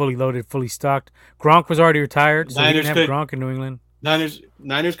everything fully loaded, fully stocked. Gronk was already retired, so he didn't have Gronk in New England. Niners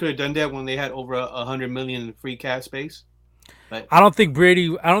could have done that when they had over $100 million in free cap space. But I don't think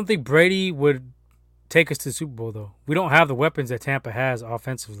Brady would take us to the Super Bowl though. We don't have the weapons that Tampa has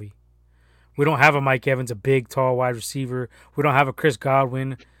offensively. We don't have a Mike Evans, a big, tall wide receiver. We don't have a Chris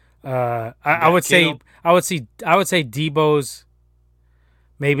Godwin. I would say Debo's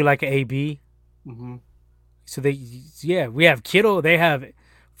maybe like an AB. Mm-hmm. So we have Kittle. They have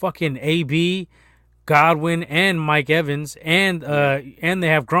fucking AB, Godwin, and Mike Evans, and they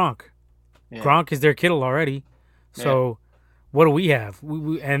have Gronk. Yeah. Gronk is their Kittle already. So what do we have?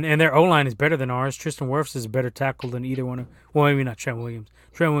 And their O-line is better than ours. Tristan Wirfs is a better tackle than either one of. Well, maybe not Trent Williams.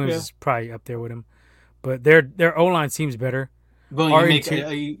 Trent Williams is probably up there with him, but their O-line seems better. Well,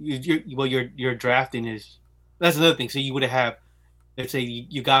 your drafting is that's another thing. So you would have, let's say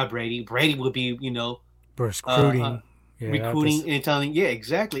you got Brady. Brady would be recruiting, recruiting and telling. Yeah,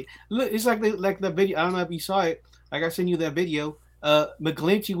 exactly. Look, it's like the video. I don't know if you saw it. Like I sent you that video.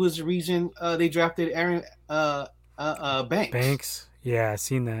 McGlinchey was the reason they drafted Aaron Banks. Banks, yeah, I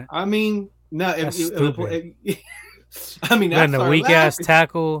seen that. I mean, no, stupid. I mean, letting the weak ass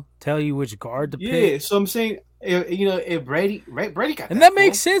tackle tell you which guard to pick. Yeah, so I'm saying, if Brady got and that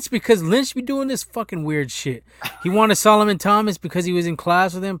makes sense because Lynch be doing this fucking weird shit. He wanted Solomon Thomas because he was in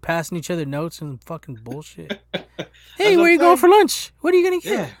class with him, passing each other notes and fucking bullshit. Hey, where you going for lunch? What are you gonna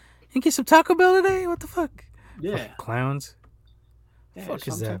get? Yeah. You get some Taco Bell today? What the fuck? Yeah, fucking clowns. Yeah, fuck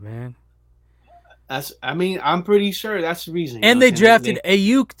is that, man? I'm pretty sure that's the reason. And they drafted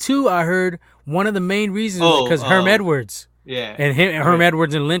Ayuk too. I heard one of the main reasons because Herm Edwards. Yeah, and Herm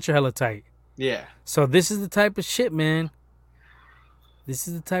Edwards and Lynch are hella tight. Yeah. So this is the type of shit, man. This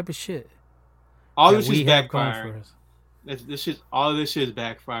is the type of shit. All this is backfiring. All this shit is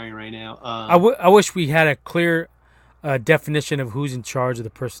backfiring right now. I wish we had a clear definition of who's in charge of the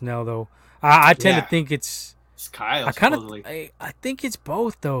personnel, though. I tend to think it's Kyle. I think it's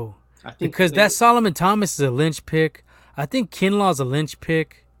both, though. Because that Solomon Thomas is a Lynch pick. I think Kinlaw's a Lynch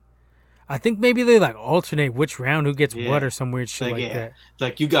pick. I think maybe they like alternate which round who gets what or some weird shit like that.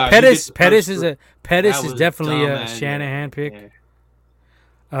 Like you got Pettis is definitely a Shanahan pick.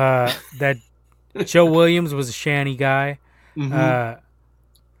 That Joe Williams was a Shanny guy. Mm-hmm.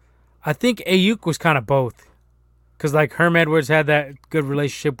 I think Ayuk was kind of both. Because like Herm Edwards had that good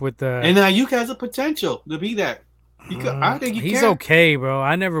relationship with and Ayuk has a potential to be that. I think he's okay, bro.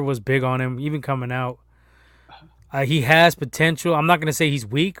 I never was big on him, even coming out. He has potential. I'm not gonna say he's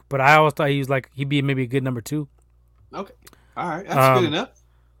weak, but I always thought he was like he'd be maybe a good number 2. Okay, all right, that's good enough.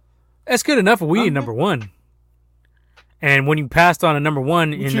 That's good enough. But we need number 1. And when you passed on a number 1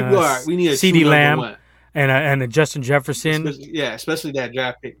 we need a CeeDee Lamb and a Justin Jefferson, especially that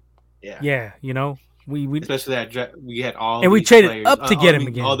draft pick. Yeah, you know we especially that draft, we had all and we traded up to get him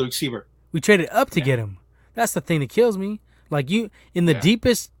again. All the receiver. We traded up to get him. That's the thing that kills me. Like you in the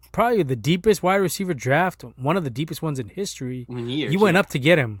deepest. Probably the deepest wide receiver draft, one of the deepest ones in history. In years, you went up to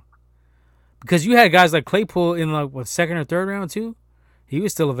get him because you had guys like Claypool in like second or third round too. He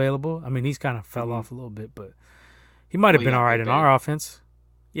was still available. I mean, he's kind of fell off a little bit, but he might have been all right in our offense.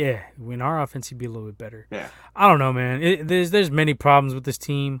 Yeah, in our offense, he'd be a little bit better. Yeah, I don't know, man. There's many problems with this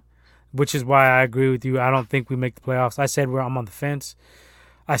team, which is why I agree with you. I don't think we make the playoffs. I said I'm on the fence.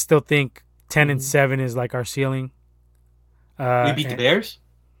 I still think 10-7 is like our ceiling. We beat the Bears.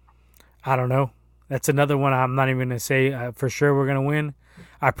 I don't know. That's another one I'm not even going to say for sure we're going to win.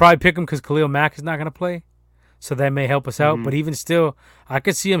 I probably pick him because Khalil Mack is not going to play, so that may help us out. But even still, I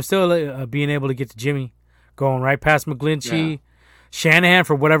could see him still being able to get to Jimmy, going right past McGlinchey. Yeah. Shanahan,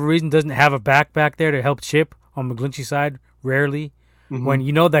 for whatever reason, doesn't have a back there to help chip on McGlinchey's side, rarely. When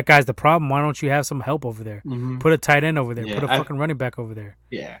you know that guy's the problem, why don't you have some help over there? Put a tight end over there. Put a fucking running back over there.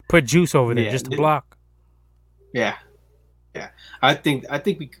 Yeah. Put Juice over there just to block. Yeah. Yeah. I think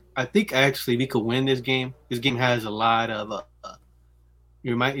actually we could win this game. This game has a lot of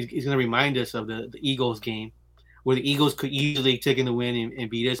it's going to remind us of the Eagles game, where the Eagles could easily take in the win and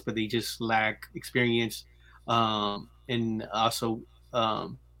beat us, but they just lack experience. And also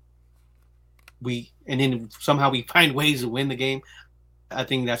then somehow we find ways to win the game. I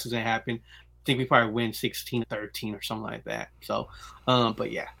think that's what's going to happen. I think we probably win 16-13 or something like that. So,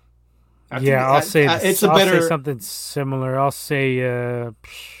 but yeah. I'll say something similar. I'll say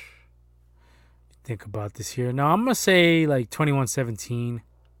think about this here. No, I'm going to say like 21-17.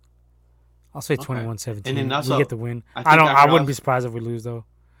 I'll say 21-17. And then also, we get the win. I wouldn't be surprised if we lose though.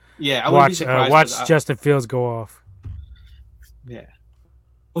 Yeah, I wouldn't be surprised. Watch Justin Fields go off. Yeah.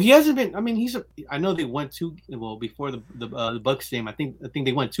 Well, he hasn't been. I mean, I know they won two. Well, before the Bucks game, I think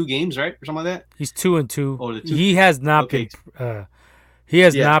they won 2 games, right, or something like that. He's 2-2. Oh, he has not been. He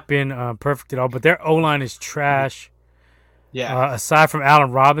has not been perfect at all. But their O-line is trash. Yeah. Aside from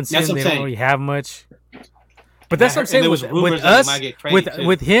Allen Robinson, they don't really have much. But that's what I'm saying. With us,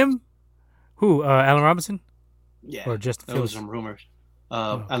 with him, who Allen Robinson? Yeah. Or Justin Fields? There was some rumors.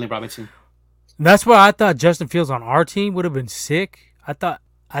 Allen Robinson. And that's why I thought Justin Fields on our team would have been sick.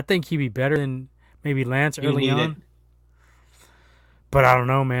 I think he'd be better than maybe Lance early on. But I don't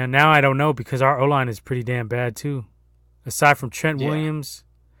know, man. Now I don't know because our O-line is pretty damn bad too. Aside from Trent Williams,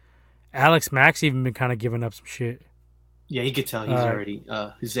 Alex Mack's even been kind of giving up some shit. Yeah, you could tell he's already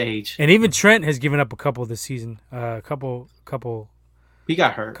his age. And even Trent has given up a couple this season. A couple. He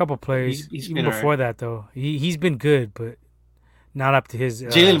got hurt. A couple plays. He's even before that though, he's been good, but not up to his.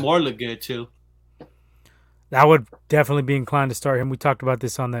 Jalen Moore looked good too. I would definitely be inclined to start him. We talked about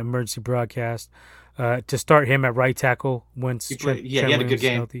this on the emergency broadcast. To start him at right tackle once Trent he had a good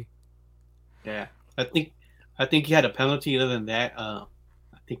game. Healthy. Yeah, I think he had a penalty. Other than that, I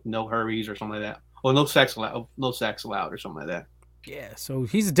think no hurries or something like that. Or no sacks allowed. No sacks allowed or something like that. Yeah, so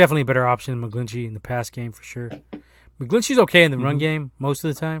he's definitely a better option than McGlinchey in the pass game for sure. McGlinchey's okay in the run game most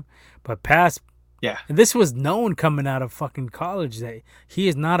of the time, but pass. Yeah, and this was known coming out of fucking college that he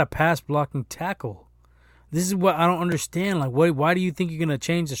is not a pass blocking tackle. This is what I don't understand. Like, why do you think you're gonna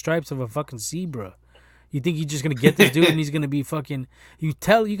change the stripes of a fucking zebra? You think you're just gonna get this dude and he's gonna be fucking? You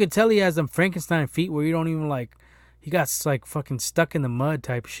can tell he has them Frankenstein feet where you don't even like. He got like fucking stuck in the mud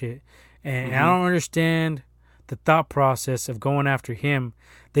type shit, and I don't understand the thought process of going after him.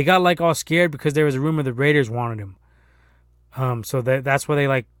 They got like all scared because there was a rumor the Raiders wanted him. So that's why they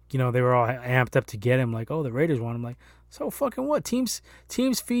like they were all amped up to get him. Like, oh, the Raiders want him. Like, so fucking what? Teams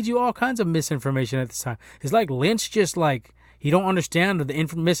feed you all kinds of misinformation at this time. It's like Lynch just like he don't understand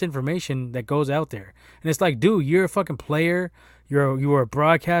the misinformation that goes out there. And it's like, dude, you're a fucking player. You were a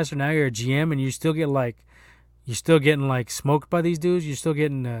broadcaster. Now you're a GM, and you're still getting like smoked by these dudes. You're still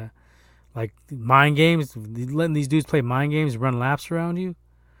getting like mind games, letting these dudes play mind games, run laps around you.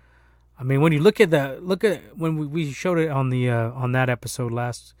 I mean, when you look at when we showed it on the on that episode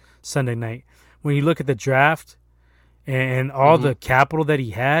last Sunday night, when you look at the draft and all the capital that he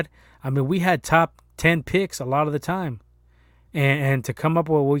had, I mean, we had top 10 picks a lot of the time, and to come up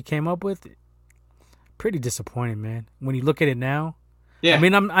with what we came up with, pretty disappointing, man. When you look at it now, yeah. I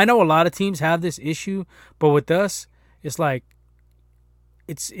mean, I know a lot of teams have this issue, but with us, it's like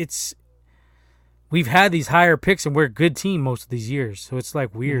it's we've had these higher picks and we're a good team most of these years, so it's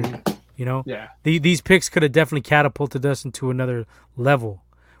like weird. Yeah. These picks could have definitely catapulted us into another level,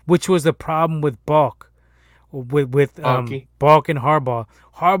 which was the problem with Balk, with Balk and Harbaugh.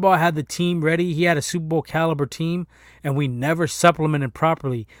 Harbaugh had the team ready. He had a Super Bowl caliber team, and we never supplemented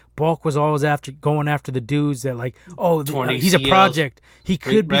properly. Balk was always going after the dudes that like, oh, he's a project. He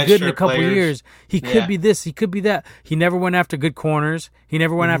could be good in a couple years. He could be this. He could be that. He never went after good corners. He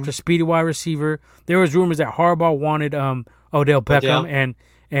never went after speedy wide receiver. There was rumors that Harbaugh wanted Odell Beckham,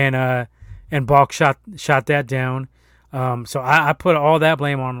 and Balk shot that down. So I put all that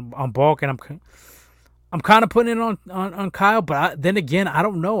blame on Balk, and I'm kind of putting it on Kyle, but then again, I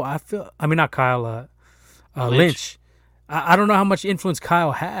don't know. Not Kyle, Lynch. I don't know how much influence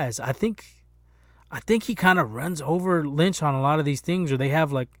Kyle has. I think he kind of runs over Lynch on a lot of these things, or they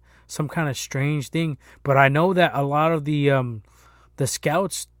have like some kind of strange thing. But I know that a lot of the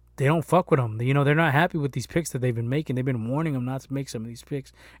scouts they don't fuck with them. You know, they're not happy with these picks that they've been making. They've been warning them not to make some of these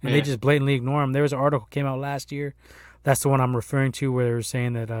picks, and they just blatantly ignore them. There was an article came out last year. That's the one I'm referring to, where they were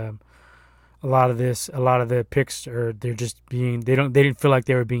saying that a lot of the picks are they didn't feel like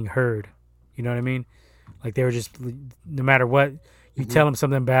they were being heard. You know what I mean? Like they were just, no matter what you tell them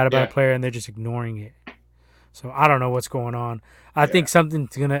something bad about a player, and they're just ignoring it. So I don't know what's going on. I think something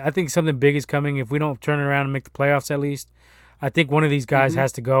big is coming if we don't turn it around and make the playoffs at least. I think one of these guys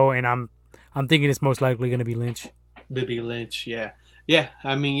has to go, and I'm thinking it's most likely going to be Lynch. Yeah.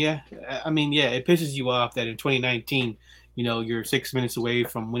 I mean, it pisses you off that in 2019, you know, you're 6 minutes away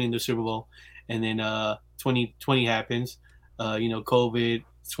from winning the Super Bowl, and then 2020 happens. You know, COVID.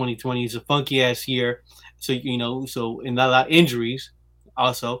 2020 is a funky ass year, so you know, and a lot of injuries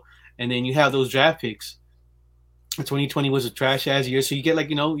also, and then you have those draft picks. 2020 was a trash ass year, so you get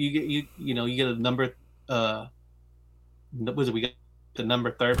you get a number. Was it we got the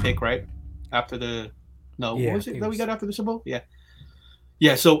number 3rd pick right after the what was it that we got after the Super Bowl?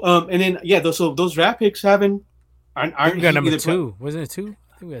 Yeah. So and then those draft picks aren't. We got number 2. Wasn't it 2?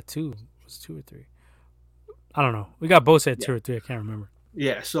 I think we got 2. Was it 2 or 3? I don't know. We got both at 2 or 3. I can't remember.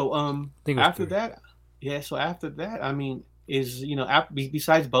 Yeah. So after that, I mean,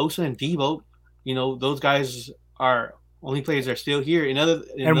 besides Bosa and Deebo, you know, those guys are only players that are still here. In other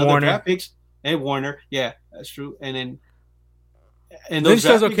draft picks, and Warner, yeah, that's true. And those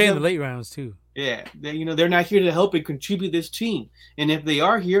does okay in the late rounds too. Yeah, they're not here to help and contribute this team. And if they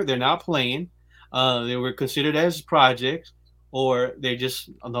are here, they're not playing. They were considered as projects, or they're just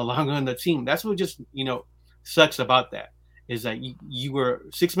no longer on the team. That's what just sucks about that. Is that you were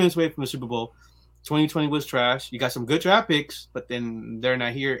 6 minutes away from the Super Bowl. 2020 was trash. You got some good draft picks, but then they're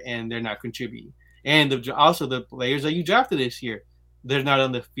not here and they're not contributing. And also the players that you drafted this year, they're not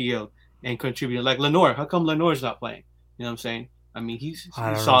on the field and contributing. Like Lenore, how come Lenore's not playing? You know what I'm saying? I mean, he's solid.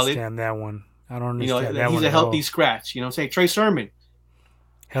 I don't understand that one. I don't understand that one. He's a healthy scratch. You know what I'm saying? Trey Sermon,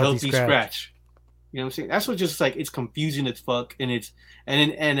 healthy scratch. You know what I'm saying? That's what just like it's confusing as fuck, and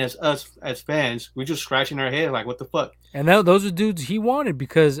as us as fans, we're just scratching our head like, what the fuck? And those are dudes he wanted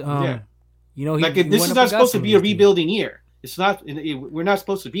because this is not supposed to be a rebuilding year. It's not. We're not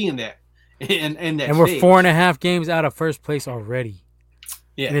supposed to be in that. And we're 4.5 games out of first place already.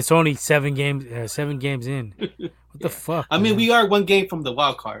 Yeah, and it's only 7 games in. What the fuck? I mean, we are 1 game from the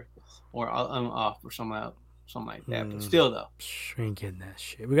wild card, or off or something like that. But still, though, we ain't getting that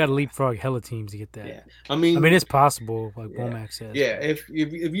shit. We got to leapfrog hella teams to get that. Yeah, I mean, it's possible, like Womack says. Yeah, if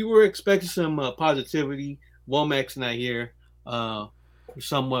you were expecting some positivity, Womack's not here.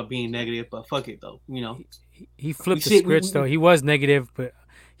 Somewhat being negative, but fuck it though. You know, he flipped the script though. He was negative, but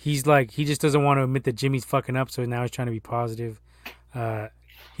he's like he just doesn't want to admit that Jimmy's fucking up, so now he's trying to be positive.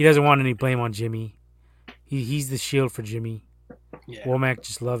 He doesn't want any blame on Jimmy. He's the shield for Jimmy. Yeah. Womack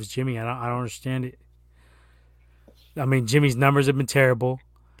just loves Jimmy. I don't understand it. I mean, Jimmy's numbers have been terrible.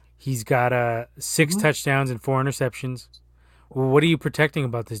 He's got 6 touchdowns and 4 interceptions. Well, what are you protecting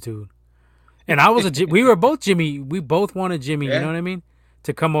about this dude? And we were both Jimmy. We both wanted Jimmy. You know what I mean?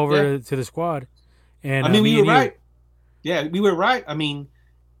 To come over to the squad. And I mean, we were right. Yeah, we were right. I mean,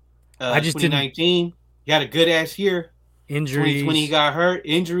 I just 2019, he had a good ass year. Injuries. 2020, he got hurt.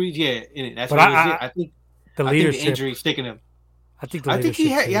 Injuries, yeah. That's what I think. The leadership. The injury sticking him. I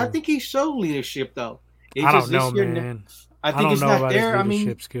think he showed leadership though. I don't know, man. I think it's not there. I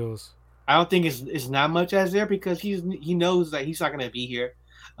mean, skills. I don't think it's not much as there because he knows that he's not going to be here.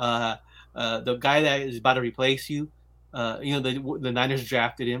 The guy that is about to replace you, the Niners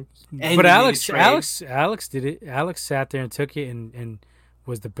drafted him. But Alex did it. Alex sat there and took it and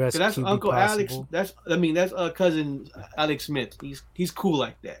was the best. That's QB Uncle possible. Alex. That's cousin Alex Smith. He's cool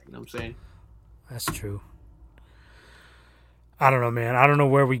like that. You know what I'm saying? That's true. I don't know, man. I don't know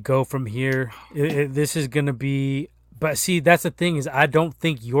where we go from here. This is gonna be, but see, that's the thing is, I don't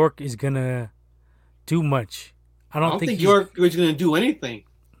think York is gonna do much. I don't think York is gonna do anything.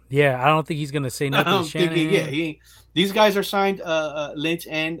 Yeah, I don't think he's gonna say nothing. I don't think these guys are signed. Lynch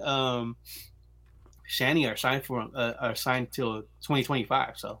and Shanny are signed till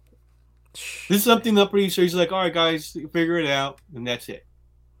 2025. So this is something I'm pretty sure he's like, all right, guys, figure it out, and that's it.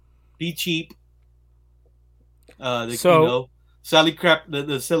 Be cheap. Salary cap.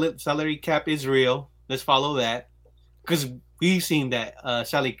 The salary cap is real. Let's follow that because we've seen that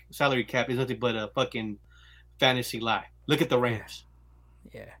salary cap is nothing but a fucking fantasy lie. Look at the Rams.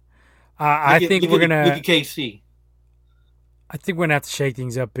 Yeah. I think we're gonna look at KC. I think we're gonna have to shake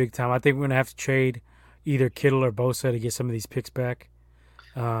things up big time. I think we're gonna have to trade either Kittle or Bosa to get some of these picks back.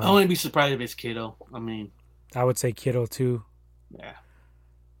 I wouldn't be surprised if it's Kittle. I mean, I would say Kittle too. Yeah.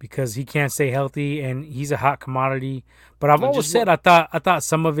 because he can't stay healthy and he's a hot commodity. But I've But always just said what? I thought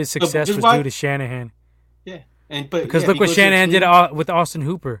some of his success Just was due why? to Shanahan. Yeah, but Because yeah, if look he what goes to a Shanahan did team, with Austin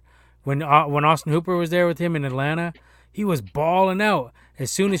Hooper. When Austin Hooper was there with him in Atlanta, he was balling out.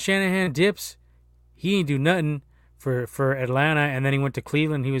 As soon as Shanahan dips, he ain't do nothing for Atlanta, and then he went to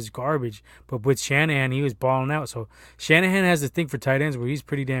Cleveland. He was garbage. But with Shanahan, he was balling out. So Shanahan has this thing for tight ends where he's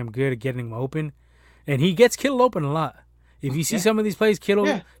pretty damn good at getting them open, and he gets Kittle open a lot. If you see yeah, some of these plays, Kittle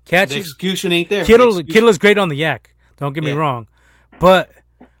yeah, the catches. execution ain't there. The Kittle execution, is great on the yak. Don't get me yeah, wrong, but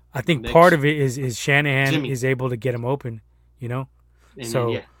I think the part ex- of it is Shanahan Jimmy, is able to get him open. You know, and then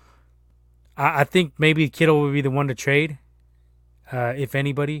so yeah, I think maybe Kittle would be the one to trade, if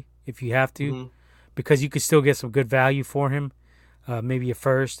anybody, if you have to, hmm because you could still get some good value for him, maybe a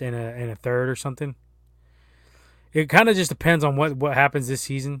first and a third or something. It kind of just depends on what happens this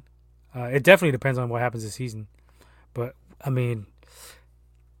season. It definitely depends on what happens this season. But I mean,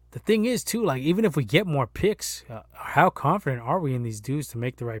 the thing is too, like even if we get more picks, how confident are we in these dudes to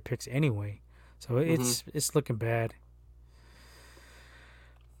make the right picks anyway? So hmm it's looking bad.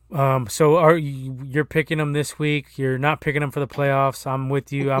 So are you're picking them this week? You're not picking them for the playoffs. I'm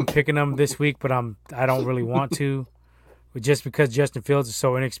with you. I'm picking them this week, but I don't really want to. But just because Justin Fields is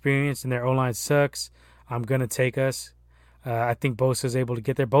so inexperienced and their O line sucks, I'm gonna take us. I think Bosa's able to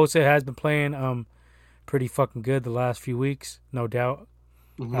get there. Bosa has been playing pretty fucking good the last few weeks, no doubt.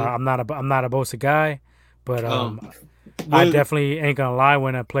 hmm I'm not a Bosa guy, but um, I what? definitely ain't gonna lie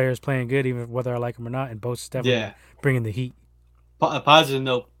when a player's playing good, even whether I like him or not. And Bosa's definitely been Yeah, bringing the heat. A positive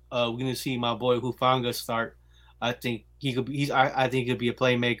note. We're gonna see my boy Hufanga start. I think he could be. I think he'll be a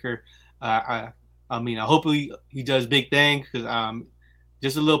playmaker. I mean, I hope he does big things because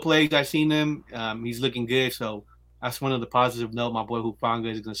just a little plays I've seen him. He's looking good. So that's one of the positive note. My boy Hufanga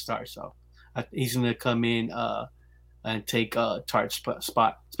is gonna start. So he's gonna come in and take Tart's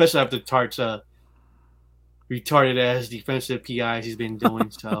spot, especially after Tart's retarded ass defensive PIs he's been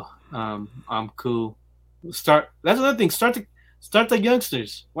doing. So I'm cool. Start. That's another thing. Start the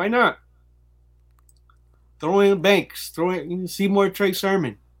youngsters. Why not? Throw in Banks. Throw in Seymour Trey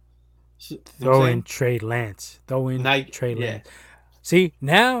Sermon. You know what I'm Throw in saying? Trey Lance. Throw in Now, Trey yeah. Lance. See,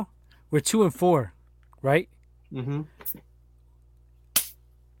 now we're 2-4, right? Mm-hmm.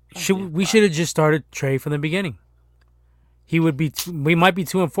 We should have just started Trey from the beginning. We might be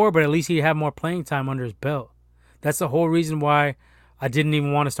 2-4, but at least he'd have more playing time under his belt. That's the whole reason why I didn't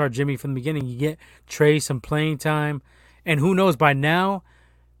even want to start Jimmy from the beginning. You get Trey some playing time, and who knows, by now,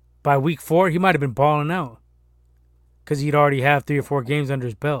 by week 4, he might have been balling out because he'd already have 3 or 4 games under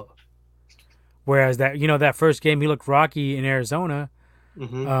his belt. Whereas that first game he looked rocky in Arizona,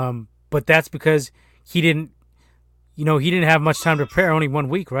 Mm-hmm. but that's because he didn't have much time to prepare. Only 1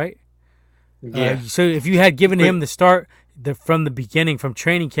 week, right? Yeah. So if you had given But him the start from the beginning, from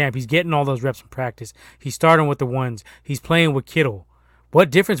training camp, he's getting all those reps in practice. He's starting with the ones. He's playing with Kittle. What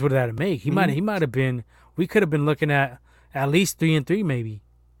difference would that make? mm-hmm. He might have been. We could have been looking at least 3-3, maybe.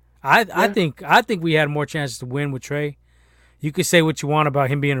 I Yeah. think we had more chances to win with Trey. You could say what you want about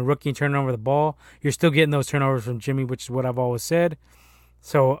him being a rookie and turning over the ball. You're still getting those turnovers from Jimmy, which is what I've always said.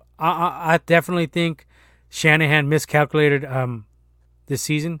 So I definitely think Shanahan miscalculated this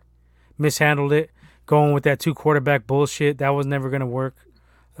season, mishandled it, going with that 2 quarterback bullshit. That was never going to work.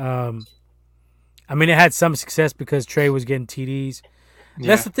 I mean, it had some success because Trey was getting TDs.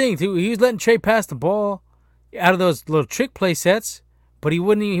 That's Yeah. the thing too. He was letting Trey pass the ball out of those little trick play sets, but he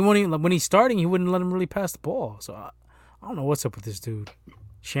wouldn't. He wouldn't even, when he's starting, he wouldn't let him really pass the ball. So I don't know what's up with this dude.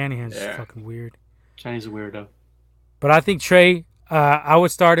 Shanahan's just Yeah. fucking weird. Chinese a weirdo. But I think Trey, I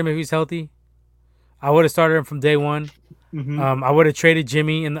would start him if he's healthy. I would have started him from day one. Mm-hmm. I would have traded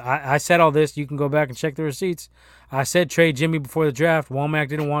Jimmy, and I said all this. You can go back and check the receipts. I said trade Jimmy before the draft. Womack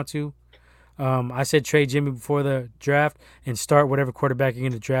didn't want to. I said trade Jimmy before the draft and start whatever quarterback you're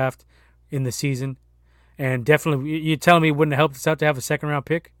going to draft in the season. And definitely, you're telling me it wouldn't have helped us out to have a second-round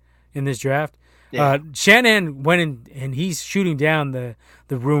pick in this draft? Yeah. Shanahan went in, and he's shooting down the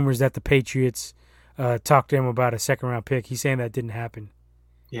rumors that the Patriots talked to him about a second-round pick. He's saying that didn't happen.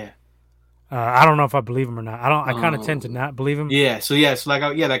 Yeah. I don't know if I believe him or not. I kind of tend to not believe him. Yeah. So yes, like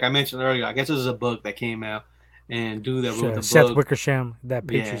I mentioned earlier, I guess this is a book that came out, and dude that wrote the Seth book. Wickersham, that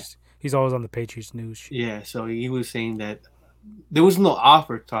Yeah. Patriots. He's always on the Patriots news. Yeah. So he was saying that there was no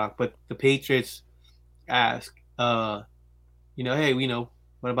offer talk, but the Patriots asked, hey,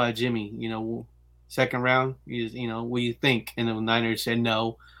 what about Jimmy? Second round, what do you think? And the Niners said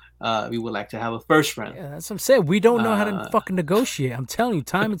no. We would like to have a first round. Yeah, that's what I'm saying. We don't know how to fucking negotiate. I'm telling you,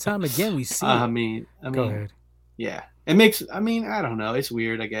 time and time again, we see I it. mean, Go ahead. yeah, it makes. I mean, I don't know. It's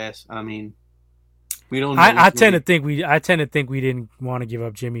weird, I guess. I mean, We don't know. I tend to think we didn't want to give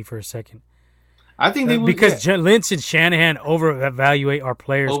up Jimmy for a second. I think they would, because Lynch and Shanahan over-evaluate our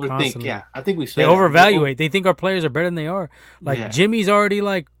players constantly. Yeah, I think we they over-evaluate. They think our players are better than they are. Like Jimmy's already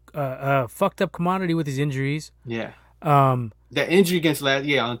like a fucked up commodity with his injuries. Yeah. That injury against last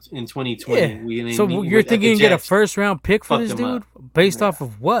in 2020. Yeah. So you're thinking you get a first round pick for this dude based off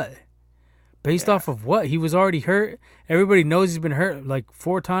of what? Based off of what? He was already hurt. Everybody knows he's been hurt like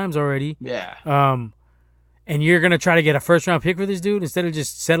 4 times already. Yeah. And you're gonna try to get a first round pick for this dude instead of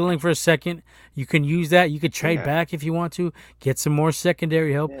just settling for a second. You can use that. You could trade back if you want to. Get some more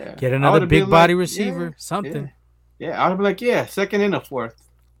secondary help. Yeah. Get another big body receiver. Something. Yeah, I would be like, second and a fourth,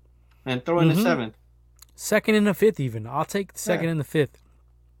 and throw in the 7th. Second and the 5th, even. I'll take the second and the 5th.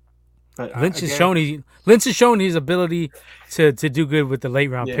 But Lynch has shown his ability to do good with the late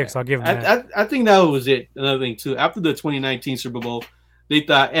round picks. I'll give him that. I think that was it. Another thing too. After the 2019 Super Bowl, they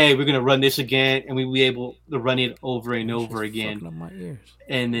thought, "Hey, we're gonna run this again, and we'll be able to run it over and over again." Fucking up my ears.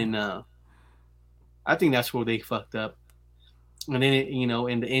 And then I think that's where they fucked up. And then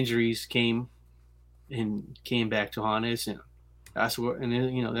and the injuries came back to haunt us, and that's where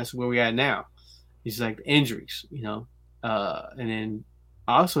that's where we're at now. It's like the injuries, and then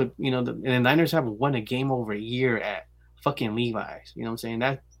also, and the Niners haven't won a game over a year at fucking Levi's. You know what I'm saying?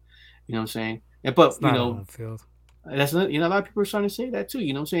 That, you know what I'm saying? And, but, home field. That's not, a lot of people are starting to say that too.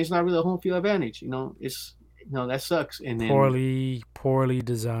 You know what I'm saying? It's not really a home field advantage. It's, that sucks. And then poorly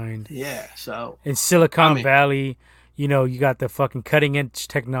designed. Yeah. So in Silicon Valley, you got the fucking cutting edge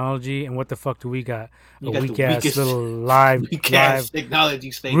technology, and what the fuck do we got? A weak ass little live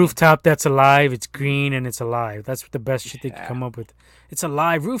technology stadium. Rooftop that's alive. It's green and it's alive. That's the best shit they could come up with. It's a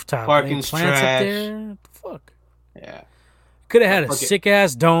live rooftop. Parking's plants trash. Up there. What the fuck? Yeah. Could have had a sick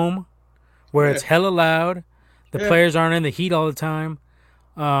ass dome where it's hella loud. The players aren't in the heat all the time.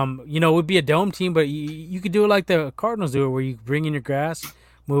 It would be a dome team, but you could do it like the Cardinals do it, where you bring in your grass,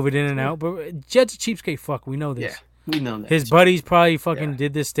 move it in and out. But Jed's a cheapskate fuck. We know this. Yeah. We know that. His buddies probably fucking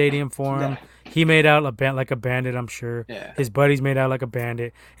did this stadium for him. He made out like a bandit, I'm sure. Yeah. His buddies made out like a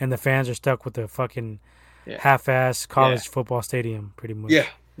bandit, and the fans are stuck with the fucking half-ass college football stadium, pretty much. Yeah.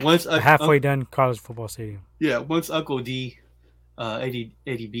 Once a halfway done college football stadium. Yeah. Once Uncle D, Eddie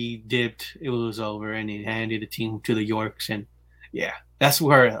B dipped, it was over, and he handed the team to the Yorks, and that's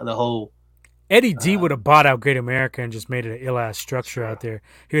where the whole. Eddie D would have bought out Great America and just made it an ill-ass structure out there.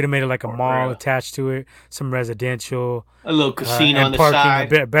 He would have made it like a mall attached to it, some residential. A little casino on the parking,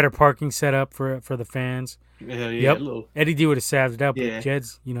 side. A better parking setup for the fans. Yeah, yep. Eddie D would have saved it up. Yeah. But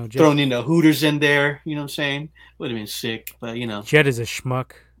Jed's, thrown in the Hooters in there, you know what I'm saying? Would have been sick, but Jed is a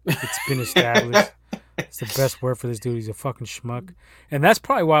schmuck. It's been established. It's the best word for this dude. He's a fucking schmuck. And that's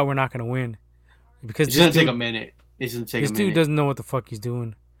probably why we're not going to win. Because it's going to take a minute. This dude doesn't know what the fuck he's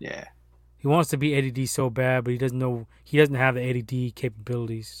doing. Yeah. He wants to be Eddie D so bad, but he doesn't know. He doesn't have the Eddie D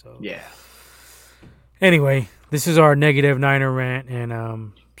capabilities. So yeah. Anyway, this is our negative Niner rant, and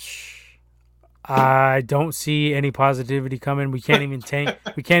I don't see any positivity coming. We can't even tank.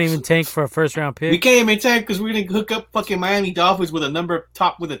 We can't even tank for a first round pick. We can't even tank because we're gonna hook up fucking Miami Dolphins with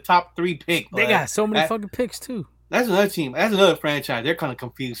a top 3 pick. They got so many fucking picks too. That's another team. That's another franchise. They're kind of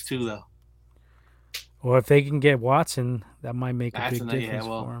confused too, though. Well, if they can get Watson, that might make a big difference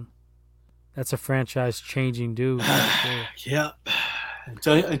for them. That's a franchise-changing dude. Yeah.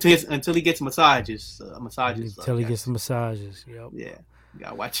 Until he gets massages. Until he gets the massages. Yep. Yeah. You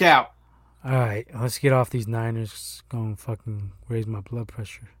gotta watch out. All right. Let's get off these Niners. Going fucking raise my blood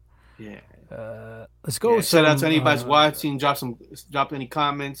pressure. Yeah. Let's go. Shout out to anybody's watching. Drop any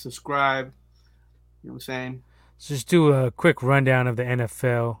comments. Subscribe. You know what I'm saying? Let's just do a quick rundown of the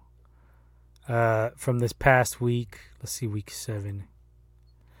NFL from this past week. Let's see, week 7.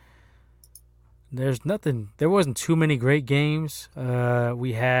 There's nothing. There wasn't too many great games.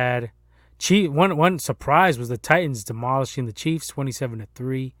 We had one surprise was the Titans demolishing the Chiefs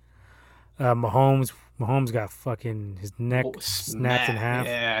 27-3. Mahomes got fucking his neck snapped in half.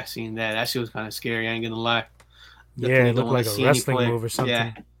 Yeah, I seen that. That shit was kind of scary. I ain't gonna lie. Definitely it looked like a wrestling move or something.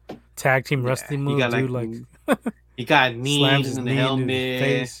 Yeah. Tag team wrestling move, dude. He got knees in the helmet,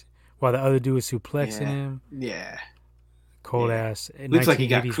 face, while the other dude was suplexing him. Yeah. Cold ass. Looks like he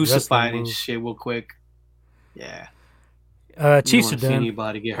got crucified and shit real quick. Yeah. Chiefs are done.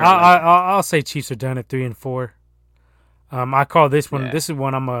 I'll say Chiefs are done at 3-4. I call this one. Yeah. This is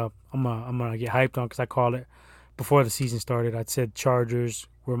one I'm gonna get hyped on because I called it before the season started. I said Chargers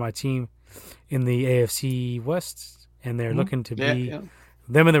were my team in the AFC West, and they're looking to be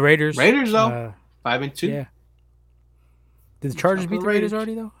them and the Raiders. Raiders though, 5-2. Yeah. Did the Chargers beat the Raiders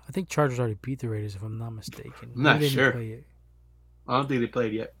already though? I think Chargers already beat the Raiders if I'm not mistaken. I'm not sure. I don't think they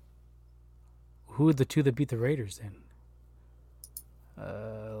played yet. who are the two that beat the Raiders then?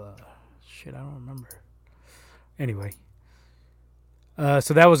 Shit, I don't remember. Anyway,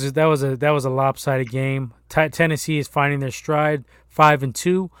 so that was a lopsided game. Tennessee is finding their stride,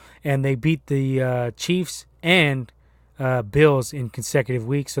 5-2, and they beat the Chiefs and Bills in consecutive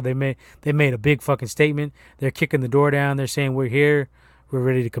weeks. So they made a big fucking statement. They're kicking the door down. They're saying we're here, we're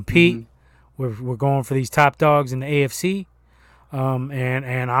ready to compete. We're going for these top dogs in the AFC.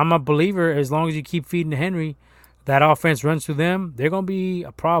 And I'm a believer. As long as you keep feeding Henry, that offense runs through them, they're gonna be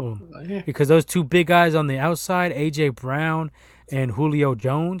a problem because those two big guys on the outside, AJ Brown and Julio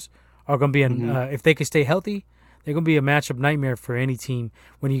Jones, are gonna be if they can stay healthy, they're gonna be a matchup nightmare for any team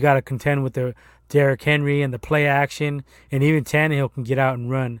when you got to contend with the Derrick Henry and the play action, and even Tannehill can get out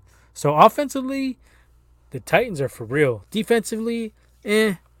and run. So offensively, the Titans are for real. Defensively,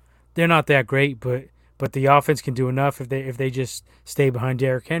 they're not that great, but the offense can do enough if they just stay behind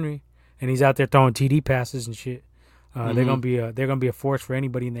Derrick Henry and he's out there throwing TD passes and shit. They're gonna be a force for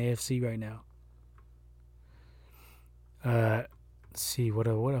anybody in the AFC right now. Let's see what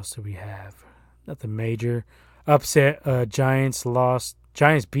else do we have? Nothing major. Upset. Giants lost.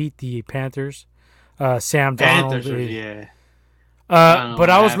 Giants beat the Panthers. Sam Darnold. But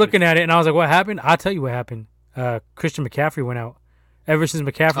I was looking at it and I was like, what happened? I'll tell you what happened. Christian McCaffrey went out. Ever since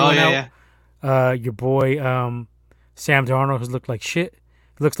McCaffrey went out, your boy Sam Darnold has looked like shit.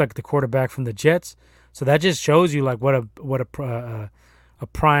 He looks like the quarterback from the Jets. So that just shows you like what a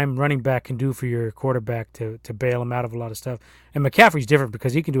prime running back can do for your quarterback to bail him out of a lot of stuff. And McCaffrey's different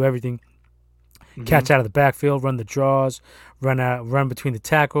because he can do everything. Catch out of the backfield, run the draws, run between the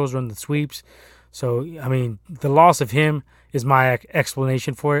tackles, run the sweeps. So I mean, the loss of him is my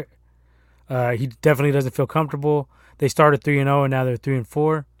explanation for it. He definitely doesn't feel comfortable. They started 3-0 and now they're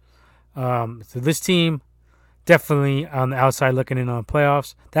 3-4. So this team definitely on the outside looking in on the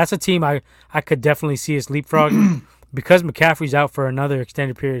playoffs. That's a team I could definitely see us leapfrogging because McCaffrey's out for another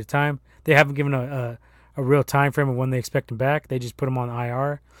extended period of time. They haven't given a real time frame of when they expect him back. They just put him on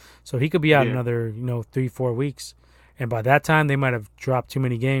IR, so he could be out another 3-4 weeks. And by that time, they might have dropped too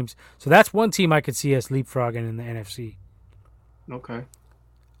many games. So that's one team I could see us leapfrogging in the NFC. Okay.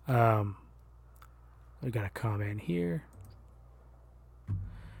 We got a comment here.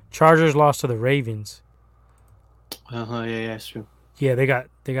 Chargers lost to the Ravens. Yeah, that's true. Yeah, they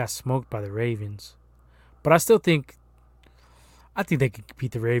got smoked by the Ravens, but I think they could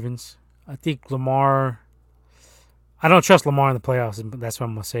beat the Ravens. I think Lamar. I don't trust Lamar in the playoffs. That's what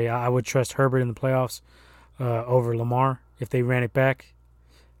I'm gonna say. I would trust Herbert in the playoffs over Lamar if they ran it back,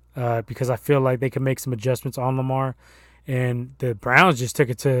 because I feel like they can make some adjustments on Lamar. And the Browns just took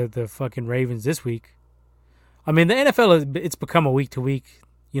it to the fucking Ravens this week. I mean, the NFL it's become a week to week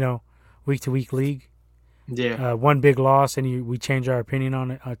league. Yeah. One big loss, and we change our opinion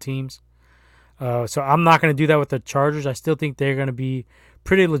on teams. So I'm not going to do that with the Chargers. I still think they're going to be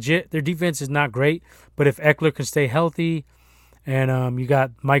pretty legit. Their defense is not great, but if Eckler can stay healthy, and you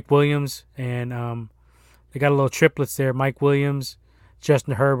got Mike Williams, and they got a little triplets there: Mike Williams,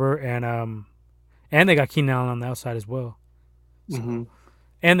 Justin Herbert, and they got Keenan Allen on the outside as well. So,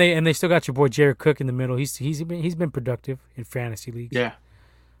 and they still got your boy Jared Cook in the middle. He's been productive in fantasy leagues. Yeah.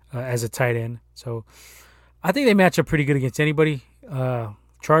 As a tight end, so I think they match up pretty good against anybody.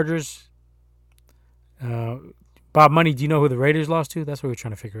 Chargers. Bob Money, do you know who the Raiders lost to? That's what we're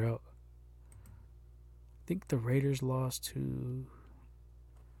trying to figure out. I think the Raiders lost to.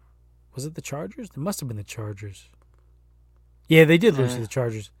 Was it the Chargers? It must have been the Chargers. Yeah, they did lose to the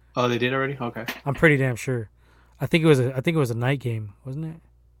Chargers. Oh, they did already? Okay. I'm pretty damn sure. I think it was a night game, wasn't it?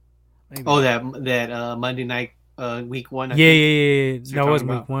 Maybe. Oh, that Monday night, week 1. Yeah. No, it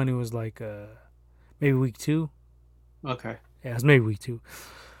wasn't week 1. It was like maybe week 2. Okay. Yeah, it was maybe week 2.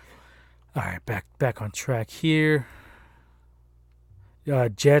 All right, back on track here.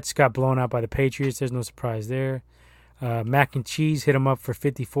 Jets got blown out by the Patriots. There's no surprise there. Mac and Cheese hit him up for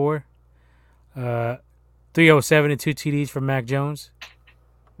 54. 307 and 2 TDs for Mac Jones.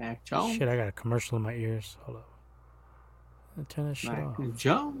 Mac Jones? Shit, I got a commercial in my ears. Hold up. I'll turn that shit off. Mac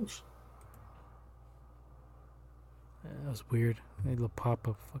Jones? Yeah, that was weird. A little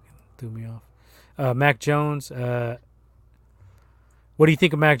pop-up fucking threw me off. Mac Jones. What do you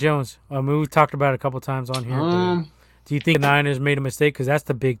think of Mac Jones? I mean, we've talked about it a couple times on here. Do you think the Niners made a mistake? Because that's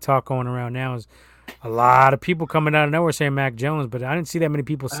the big talk going around now. Is a lot of people coming out of nowhere saying Mac Jones, but I didn't see that many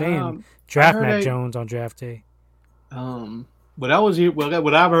people saying draft Mac Jones on draft day. What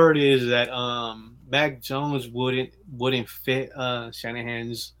I've heard is that Mac Jones wouldn't fit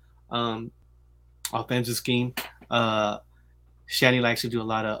Shanahan's offensive scheme. Shanny likes to do a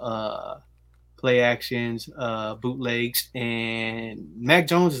lot of play actions, bootlegs, and Mac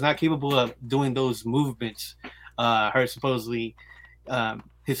Jones is not capable of doing those movements. I heard supposedly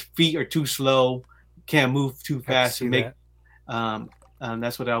his feet are too slow, can't move too fast to make.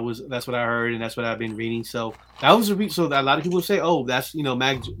 That's what I heard, and that's what I've been reading. So that was so that a lot of people say, oh, that's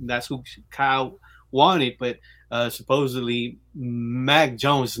that's who Kyle wanted, but supposedly Mac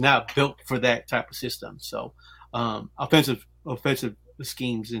Jones is not built for that type of system. So offensive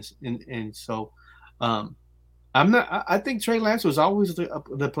schemes and so I'm not. I think Trey Lance was always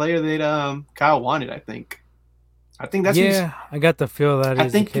the player that Kyle wanted. I think that's I got the feel that I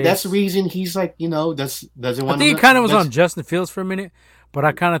think that's the reason he's like doesn't want. I think it kind of was on Justin Fields for a minute, but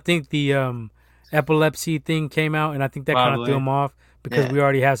I kind of think the epilepsy thing came out, and I think that kind of threw him off because we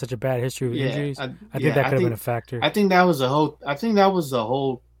already have such a bad history of injuries. I think that could have been a factor. I think that was the whole. I think that was the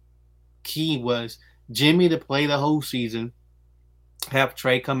whole key was Jimmy to play the whole season, have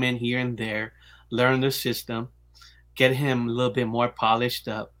Trey come in here and there, learn the system, get him a little bit more polished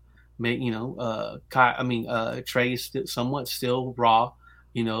up. Make Trey is somewhat still raw,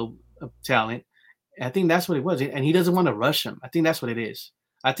 talent. I think that's what it was, and he doesn't want to rush him. I think that's what it is.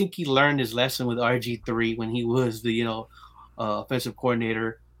 I think he learned his lesson with RG3 when he was the offensive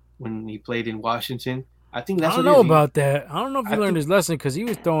coordinator when he played in Washington. I think that's. I don't know about that. I don't know if he learned his lesson because he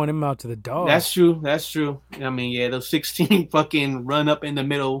was throwing him out to the dog. That's true. I mean, those 16 fucking run up in the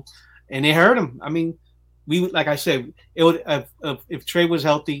middle, and they hurt him. I mean, like I said, it would if Trey was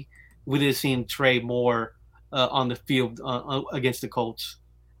healthy, we'd have seen Trey more on the field against the Colts,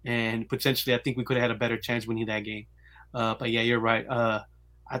 and potentially, I think we could have had a better chance winning that game. But yeah, you're right.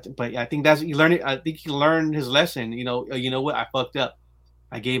 I think that's he learned it. I think he learned his lesson. You know what? I fucked up.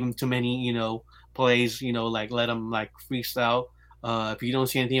 I gave him too many, plays. Like let him like freestyle. If you don't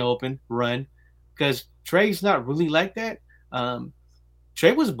see anything open, run. Because Trey's not really like that.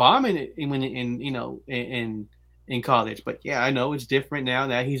 Trey was bombing it in college, but yeah, I know it's different now.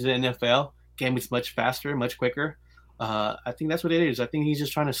 That he's in the NFL, game is much faster, much quicker. I think that's what it is. I think he's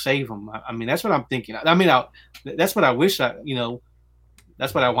just trying to save him. I mean, that's what I'm thinking. That's what I wish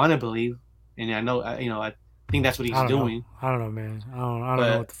that's what I want to believe, and I know, I think that's what he's doing. I don't know, man. I don't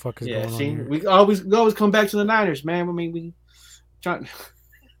know what the fuck is going on here. We always come back to the Niners, man. I mean, we trying.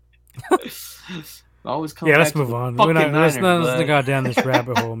 Always come. Yeah, let's move on. Let's not go down this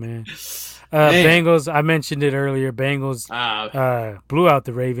rabbit hole, man. Bengals. I mentioned it earlier. Bengals blew out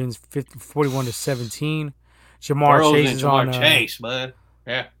the Ravens, 41-17. Jamar Chase is on. Chase, bud.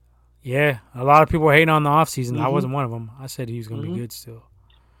 Yeah. Yeah, a lot of people were hating on the offseason. I wasn't one of them. I said he was going to be good still.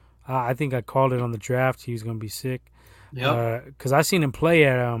 I think I called it on the draft. He was going to be sick. Yeah. Because I seen him play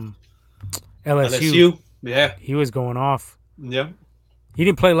at LSU. Yeah. He was going off. Yeah. He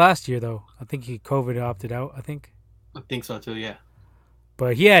didn't play last year, though. I think he COVID opted out, I think so, too, yeah.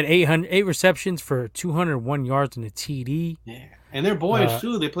 But he had 8 receptions for 201 yards in a TD. Yeah. And they're boys,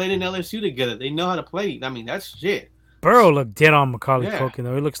 too. They played in LSU together. They know how to play. I mean, that's shit. Burrow looked dead on Macaulay Culkin,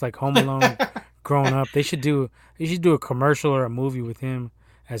 though. He looks like Home Alone grown up. They should do a commercial or a movie with him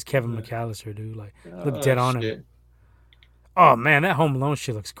as Kevin McAllister, dude. Like, look dead on him. Oh, man, that Home Alone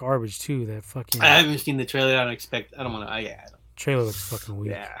shit looks garbage, too. That fucking... I haven't seen the trailer. I don't want to... Trailer looks fucking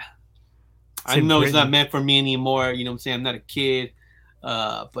weak. Yeah. I know it's not meant for me anymore. You know what I'm saying? I'm not a kid.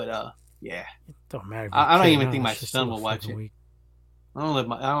 But yeah. It don't matter. I don't even think my son will watch it. Weak. I don't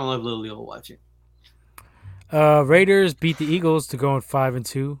know if Lil Leo will watch it. Raiders beat the Eagles to go in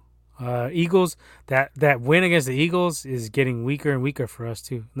 5-2. Eagles, that win against the Eagles is getting weaker and weaker for us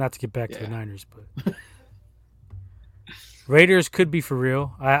too. Not to get back to the Niners, but Raiders could be for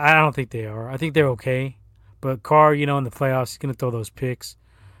real. I don't think they are. I think they're okay. But Carr, in the playoffs, he's gonna throw those picks.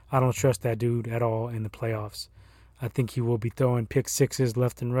 I don't trust that dude at all in the playoffs. I think he will be throwing pick sixes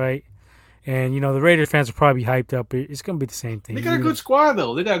left and right. And, the Raiders fans will probably be hyped up. It's going to be the same thing. They got a good squad,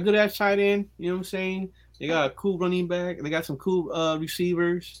 though. They got a good ass tight end. You know what I'm saying? They got a cool running back. They got some cool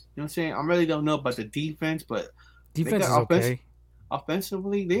receivers. You know what I'm saying? I really don't know about the defense, but defense is okay.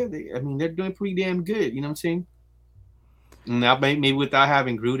 Offensively, they're doing pretty damn good. You know what I'm saying? Now, maybe without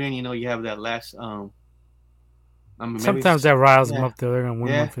having Gruden, you have that last. Sometimes that riles them up, though. They're going to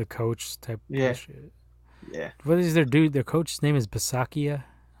win one for the coach type of shit. Yeah. What is their dude? Their coach's name is Bisaccia?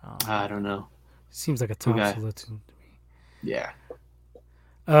 I don't know. Seems like a Tom Sula to me. Yeah.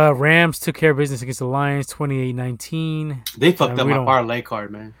 Rams took care of business against the Lions, 28-19. They fucked up my parlay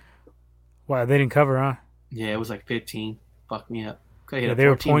card, man. Wow, they didn't cover, huh? Yeah, it was like 15. Fucked me up. Yeah, they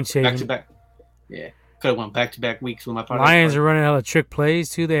were point shaving. Back to back. Yeah. Could have won back-to-back weeks with my parlay Lions are running hella trick plays,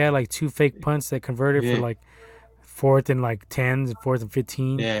 too. They had like 2 fake punts that converted for like 4th and like 10s and 4th and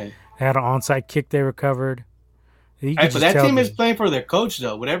 15. Yeah. They had an onside kick they recovered. You Hey, could but just that tell team is them. playing for their coach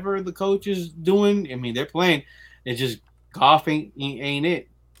though. Whatever the coach is doing, I mean, they're playing. It's just golf ain't it.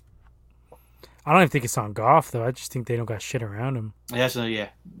 I don't even think it's on Goff though. I just think they don't got shit around him. That's yeah.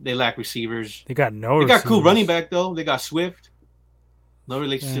 They lack receivers. They got no. They got cool receivers. running back though. They got Swift. No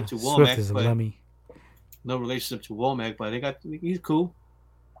relationship to Swift Womack, is a but lummy. no relationship to Womack, but he's cool.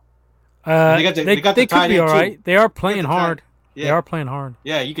 They got the could tight be end, all too. right. They are playing hard. Yeah. They are playing hard.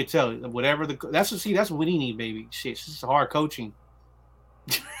 Yeah, you could tell. Whatever that's what we need, baby. Shit, it's just hard coaching.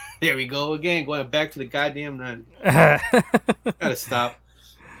 There we go again. Going back to the goddamn none. Gotta stop.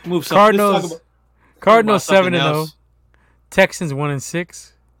 Move something. Cardinals 7-0. Texans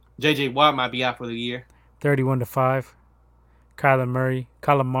 1-6. JJ Watt might be out for the year. 31-5. Kyler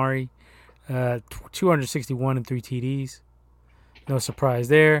Murray, 261 and 3 TDs. No surprise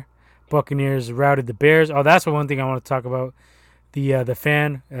there. Buccaneers routed the Bears. Oh, that's the one thing I want to talk about. The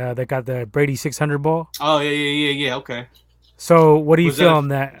fan that got the Brady 600 ball. Oh yeah. Okay. So what do you feel on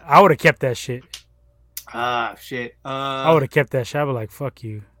that? I would have kept that shit. Shit. I would have kept that shit. I'd be like, fuck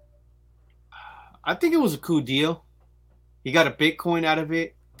you. I think it was a cool deal. He got a Bitcoin out of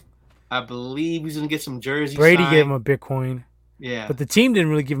it. I believe he's gonna get some jerseys. Brady gave him a Bitcoin. Yeah. But the team didn't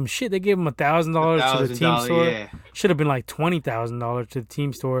really give him shit. They gave him $1,000 to the team store. Yeah. Should have been like $20,000 to the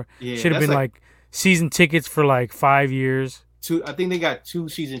team store. Yeah, should have been like season tickets for like 5 years. I think they got 2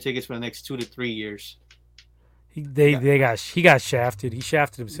 season tickets for the next 2 to 3 years. He got shafted. He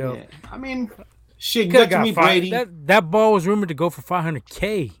shafted himself. Yeah. I mean, shit, you got to meet Brady. That ball was rumored to go for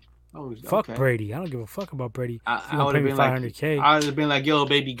 $500K. Oh, fuck Brady. I don't give a fuck about Brady. I would have been $500K. I would have been like, yo,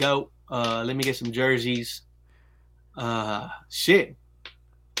 baby goat, let me get some jerseys. Shit.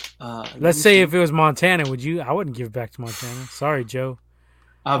 Let's say if it was Montana, would you? I wouldn't give it back to Montana. Sorry, Joe.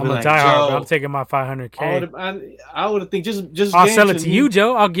 I'm a diehard, but I'm taking my $500K. I would have think just. I'll sell it to you,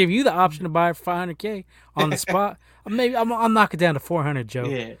 Joe. I'll give you the option to buy it for $500K on the spot. Maybe I'll knock it down to $400, Joe.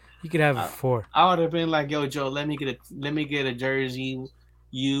 Yeah, you could have it for $400. I would have been like, yo, Joe, let me get a jersey.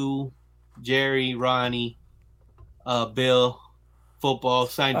 You, Jerry, Ronnie, Bill, football,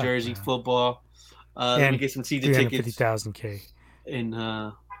 signed jersey, football. Let me get some season tickets. $350,000K.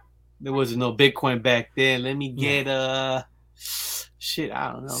 And there wasn't no Bitcoin back then. Let me get shit,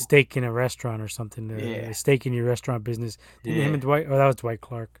 I don't know. Steak in a restaurant or something. Steak in your restaurant business. Him and Dwight. Oh, that was Dwight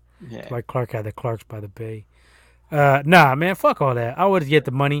Clark. Yeah. Dwight Clark had the Clarks by the Bay. Nah, man, fuck all that. I would get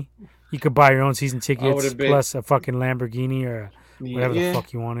the money. You could buy your own season tickets plus a fucking Lamborghini or whatever the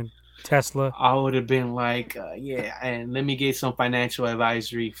fuck you wanted. Tesla. I would have been like, and let me get some financial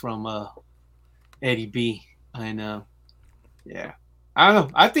advisory from Eddie B. And yeah, I don't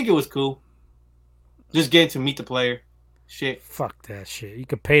know. I think it was cool. Just getting to meet the player. Shit. Fuck that shit. You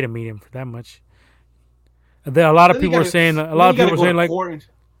could pay to meet him for that much. A lot of people are saying. A lot of people are saying like,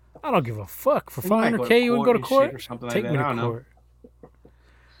 I don't give a fuck for $500K. You would go to court. Take me to court.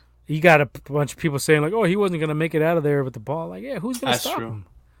 You got a bunch of people saying like, oh, he wasn't gonna make it out of there with the ball. Like, yeah, who's gonna stop him?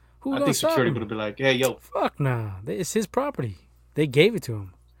 I think security would have been like, hey, yo, fuck nah. It's his property. They gave it to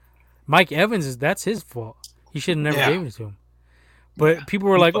him. Mike Evans that's his fault. He should have never gave it to him. But people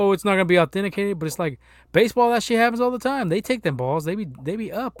were like, "Oh, it's not gonna be authenticated." But it's like baseball. That shit happens all the time. They take them balls. They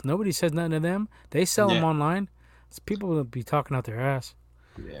be up. Nobody says nothing to them. They sell them online. So people will be talking out their ass.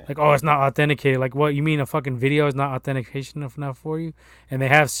 Yeah. Like, oh, it's not authenticated. Like, what you mean? A fucking video is not authentication enough for you? And they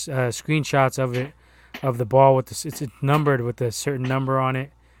have screenshots of it, of the ball with the. It's numbered with a certain number on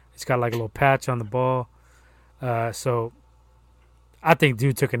it. It's got like a little patch on the ball. So, I think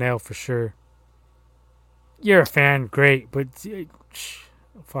dude took an L for sure. You're a fan, great, but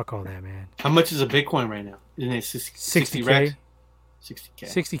fuck all that, man. How much is a Bitcoin right now? Isn't it 60 racks? 60K.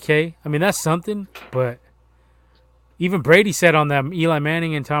 60K. I mean, that's something, but even Brady said on that Eli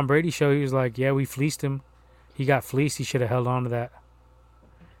Manning and Tom Brady show, he was like, yeah, we fleeced him. He got fleeced. He should have held on to that.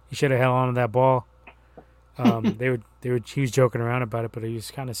 He should have held on to that ball. He was joking around about it, but he was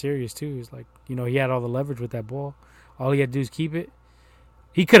kind of serious too. He was like, he had all the leverage with that ball. All he had to do is keep it.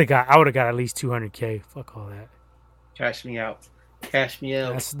 I would have got at least $200K. Fuck all that. Cash me out. Cash me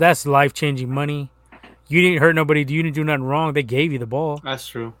out. That's life-changing money. You didn't hurt nobody. You didn't do nothing wrong. They gave you the ball. That's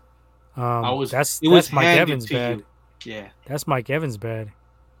true. That's Mike Evans bad. Yeah. That's Mike Evans bad.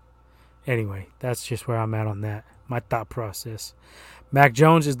 Anyway, that's just where I'm at on that. My thought process. Mac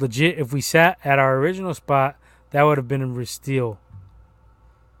Jones is legit. If we sat at our original spot, that would have been a steal.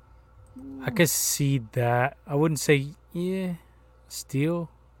 I could see that. I wouldn't say, steal.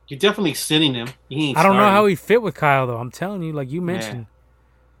 You're definitely sitting him. I don't know how he fit with Kyle, though. I'm telling you, like you mentioned.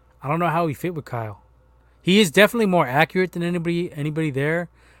 I don't know how he fit with Kyle. He is definitely more accurate than anybody there,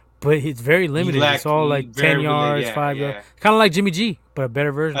 but it's very limited. It's all like 10 yards, 5 yards. Kind of like Jimmy G, but a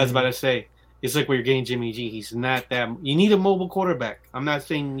better version. I was about to say. It's like where you're getting Jimmy G. He's not that. You need a mobile quarterback. I'm not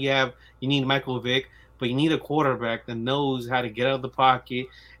saying you need Michael Vick, but you need a quarterback that knows how to get out of the pocket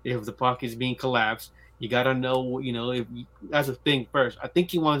if the pocket is being collapsed. You got to know, if that's the thing first. I think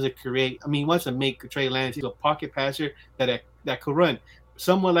he wants to create. I mean, he wants to make Trey Lance a pocket passer that could run,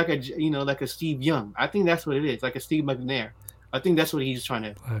 somewhat like like a Steve Young. I think that's what it is, like a Steve McNair. I think that's what he's trying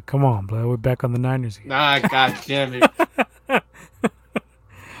to. Come on, bro. We're back on the Niners again. God damn it.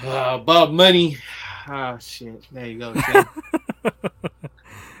 About money. Oh, shit. There you go.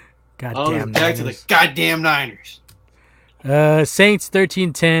 Goddamn back to the goddamn Niners. Saints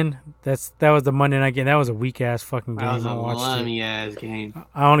 13-10. That was the Monday night game. That was a weak ass fucking game. That was a lummy ass game.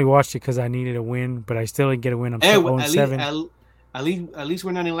 I only watched it because I needed a win, but I still didn't get a win. I'm still 0-7. At least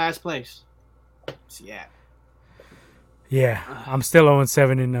we're not in last place. Yeah. Yeah, I'm still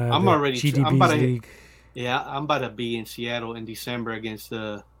 0-7 in I'm already GDB's league. Yeah, I'm about to be in Seattle in December against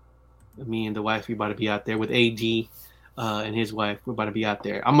me and the wife. We about to be out there with AD and his wife. We're about to be out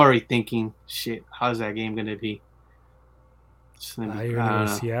there. I'm already thinking, shit, how's that game gonna be? You're gonna go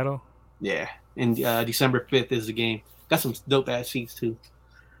to Seattle? Yeah, and December 5th is the game. Got some dope ass seats too.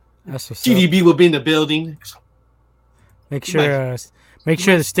 That's what's GDB will be in the building. Make sure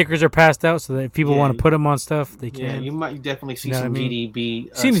the stickers are passed out so that if people want to put them on stuff, they can. Yeah, you might definitely see some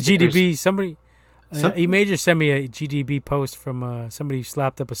GDB. Seen the GDB. Somebody, Major sent me a GDB post from somebody who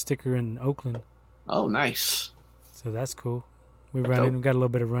slapped up a sticker in Oakland. Oh, nice. So that's cool. We got a little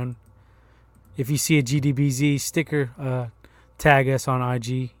bit of run. If you see a GDBZ sticker, tag us on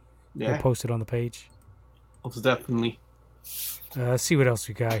IG. Yeah. We'll post it on the page. Most definitely. Let's see what else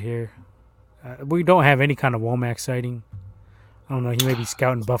we got here. We don't have any kind of Womack sighting. I don't know. He may be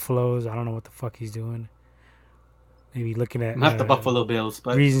scouting buffaloes. I don't know what the fuck he's doing. Maybe looking at not the Buffalo Bills,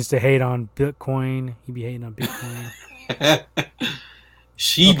 but reasons to hate on Bitcoin. He'd be hating on Bitcoin.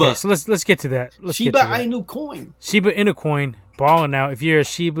 Shiba. Okay, so let's get to that. Shiba Inu coin. Shiba Inu coin. Balling out. If you're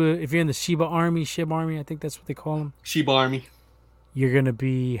in the Shiba Army, I think that's what they call them. Shiba Army. You're gonna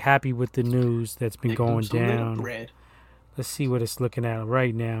be happy with the news that's been going down. Bread. Let's see what it's looking at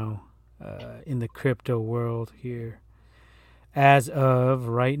right now in the crypto world here. As of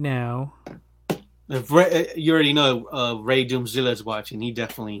right now, you already know Ray Doomzilla's watching. He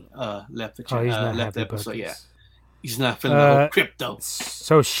definitely left the channel. Left the episode. Yeah, he's not feeling the whole crypto.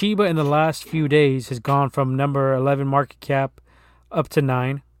 So Shiba in the last few days has gone from number 11 market cap up to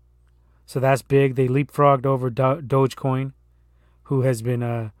 9. So that's big. They leapfrogged over Dogecoin, who has been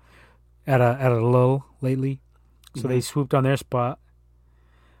at a lull lately. So they swooped on their spot.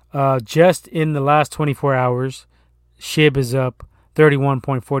 Just in the last 24 hours, SHIB is up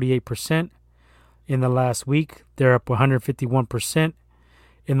 31.48%. In the last week, they're up 151%.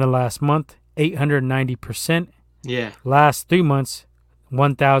 In the last month, 890%. Yeah. Last 3 months,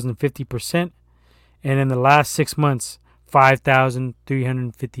 1,050%. And in the last 6 months,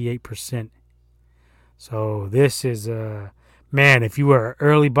 5,358%. So this is, man, if you were an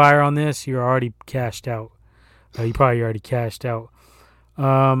early buyer on this, you're already cashed out. You probably already cashed out.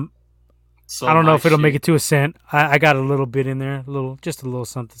 So I don't know if it'll make it to a cent. I got a little bit in there, just a little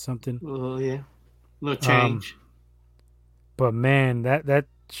something. Yeah, a little change. But man, that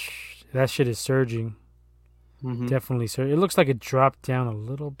shit is surging. Mm-hmm. Definitely surging. It looks like it dropped down a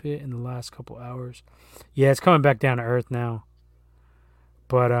little bit in the last couple hours. Yeah, it's coming back down to earth now.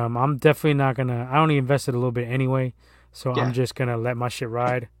 But I'm definitely not gonna. I only invested a little bit anyway, so I'm just gonna let my shit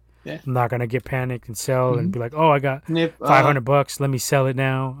ride. Yeah. I'm not gonna get panicked and sell and be like, "Oh, I got $500. Let me sell it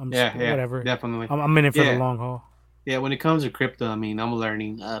now." Whatever. Definitely. I'm in it for the long haul. Yeah, when it comes to crypto, I mean, I'm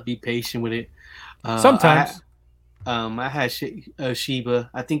learning. Be patient with it. Sometimes. I had Shiba.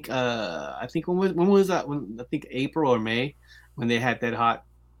 I think when was that? I think April or May when they had that hot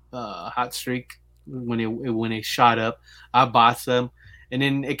streak when it shot up. I bought some. And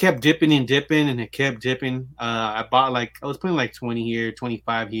then it kept dipping and dipping, and it kept dipping. I bought I was putting 20 here,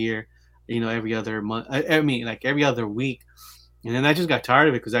 25 here, every other month. Every other week. And then I just got tired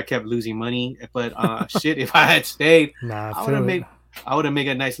of it because I kept losing money. But shit, if I had stayed, I would have made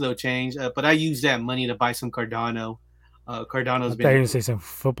a nice little change. But I used that money to buy some Cardano. Cardano's been. I thought you were gonna say some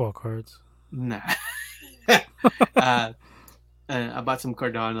football cards. Nah. I bought some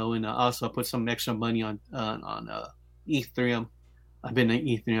Cardano, and also I put some extra money on Ethereum. I've been in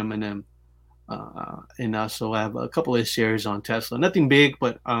Ethereum and also I have a couple of shares on Tesla. Nothing big,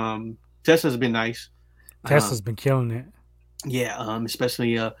 but Tesla's been nice. Tesla's been killing it. Yeah,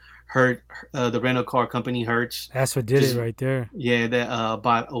 especially Hertz, the rental car company Hertz. That's what did it right there. Yeah, that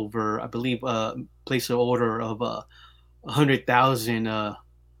bought over, I believe, placed an order of 100,000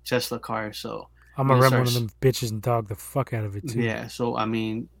 Tesla cars. So I'm gonna run one of them bitches and dog the fuck out of it too. Yeah, so I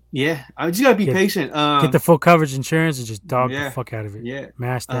mean, Yeah, I just gotta be Get patient. get the full coverage insurance and just dog the Yeah, fuck out of it. yeah,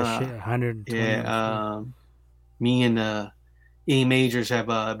 Mash that shit 120 on the floor. yeah. Me and E Majors have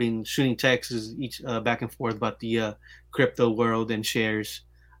been shooting texts each back and forth about the crypto world and shares.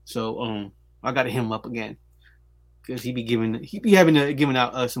 So I got to hit him up again because he be having giving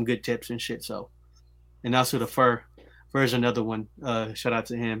out some good tips and shit. So and also the fur is another one. Shout out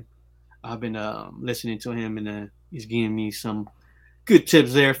to him. I've been listening to him and he's giving me some good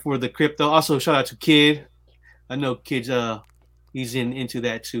tips there for the crypto. Also shout out to Kid. I know Kid's he's into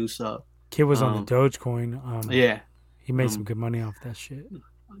that too. So Kid was on the um Dogecoin. yeah. He made some Um, good money off that shit.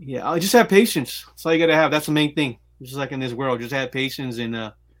 Yeah, I just have patience. That's all you gotta have. That's the main thing. Just like in this world, just have patience and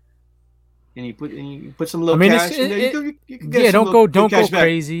you put some I little mean, cash in there. You can get yeah. some Don't good go cash back.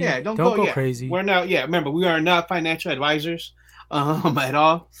 crazy. Yeah, Don't go. go Yeah, crazy. we're not. Yeah, remember we are not financial advisors, at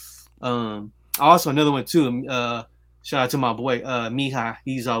all. Also another one too. Shout out to my boy Miha.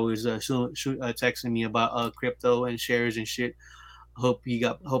 He's always texting me about crypto and shares and shit. Hope he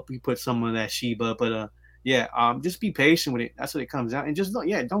put some of that Shiba, but yeah, just be patient with it. That's what it comes out, and just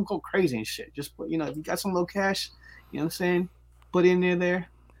don't go crazy and shit. Just put, if you got some low cash, you know what I'm saying, put in there.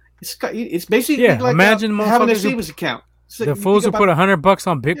 It's basically Yeah, like imagine having a motherfuckers savings account. So the you fools think who about put $100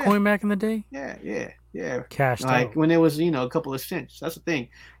 on yeah, Bitcoin back in the day, yeah. cashed Like out. when it was a couple of cents. That's the thing. It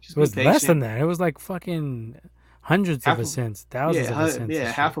Just be was less than patient. that. It was like fucking hundreds of Half a of cents, thousands of a cents and shit.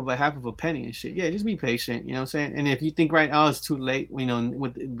 half of a penny and shit. Yeah, just be patient. You know what I'm saying? And if you think right now it's too late,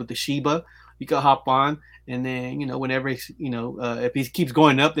 with the Shiba, you can hop on and then whenever if it keeps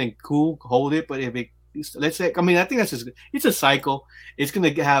going up, then cool, hold it. But if it let's say, I mean, I think it's a cycle. It's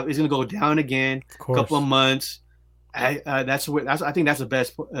gonna go down again. Of A couple of course. months. I think that's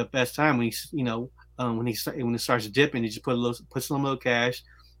the best time when when when it starts dipping, you just put some little cash,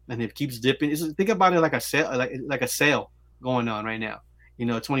 and it keeps dipping. Think about it like a sale, like a sale going on right now.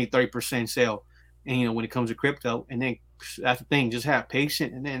 20-30% sale, and when it comes to crypto, and then that's the thing. Just have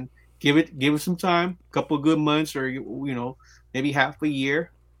patience, and then give it some time, a couple of good months, or maybe half a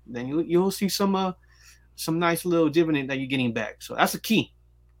year. Then you'll see some nice little dividend that you're getting back. So that's the key.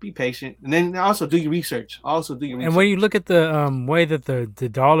 Be patient, and then also do your research. And when you look at the way that the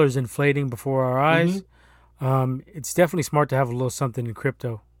dollar's inflating before our Mm-hmm. eyes, it's definitely smart to have a little something in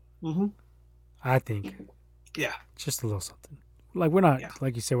crypto. Mm-hmm. I think Yeah. just a little something. Like we're not, Yeah.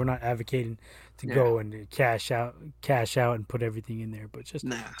 like you said, we're not advocating to Yeah. go and cash out, and put everything in there, but just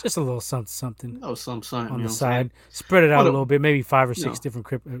Nah. just a little something No, something. on the You know what I'm saying? side. Spread it out Well, a little bit, maybe 5 or you 6 know, different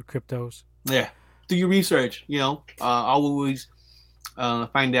cryptos. yeah. Do your research. I'll always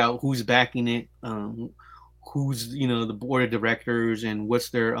find out who's backing it, who's the board of directors, and what's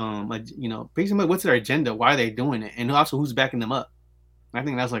their basically what's their agenda, why they're doing it, and also who's backing them up. I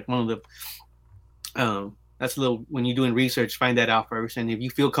think that's like one of the that's a little when you're doing research, find that out first, and if you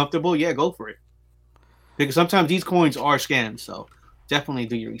feel comfortable, yeah, go for it. Because sometimes these coins are scams, so definitely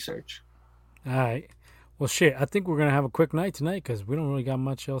do your research. All right. Well, shit. I think we're gonna have a quick night tonight because we don't really got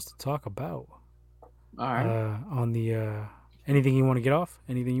much else to talk about. All right. On the anything you want to get off?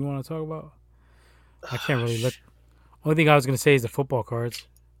 Anything you want to talk about? I can't really look. Only thing I was gonna say is the football cards.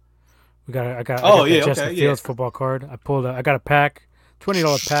 I got Oh that yeah, Justin okay, yeah. Fields football card. I got a pack,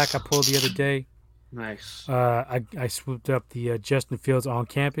 $20 pack. I pulled the other day. Nice. I swooped up the Justin Fields on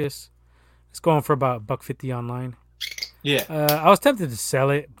campus. It's going for about $1.50 online. Yeah. I was tempted to sell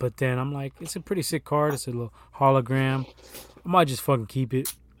it, but then I'm like, it's a pretty sick card. It's a little hologram. I might just fucking keep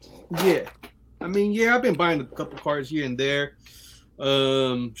it. Yeah. I mean, yeah, I've been buying a couple cards here and there.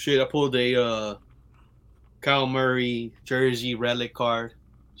 I pulled a Kyle Murray jersey relic card.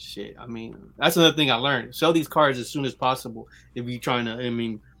 Shit, I mean, that's another thing I learned. Sell these cards as soon as possible if you're trying to. I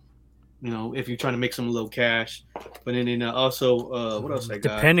mean, if you're trying to make some little cash. But then also, what else I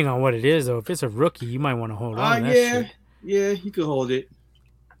got? Depending on what it is, though, if it's a rookie, you might want to hold on to that Yeah, shit. yeah, you could hold it.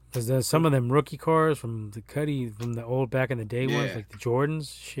 Because there's some of them rookie cards from the old back in the day ones, Yeah. like the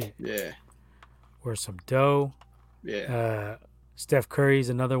Jordans, shit, Yeah, or some dough. yeah. Steph Curry's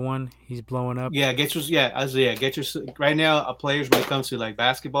another one. He's blowing up. Yeah, get your right now. Players when it comes to like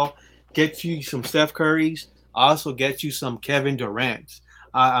basketball, get you some Steph Curry's. Also get you some Kevin Durant's.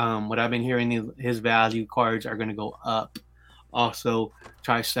 What I've been hearing, his value cards are going to go up. Also,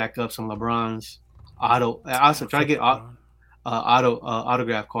 try to stack up some LeBron's Also, try to get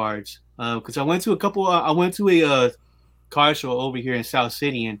autograph cards. Because I went to a card show over here in South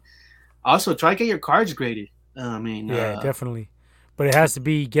City, and also try to get your cards graded. I mean, Yeah, definitely. But it has to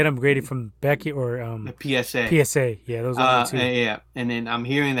get them graded from Beckett or the PSA. PSA. Yeah, those are the two. Yeah, and then I'm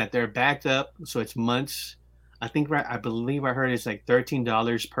hearing that they're backed up, so it's months. I believe I heard it's like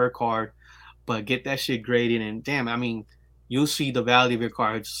 $13 per card, but get that shit graded. And damn, I mean, you'll see the value of your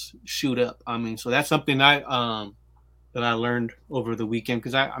cards shoot up. I mean, so that's something that I learned over the weekend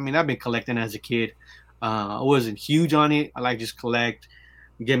because I mean I've been collecting as a kid. I wasn't huge on it. I like just collect,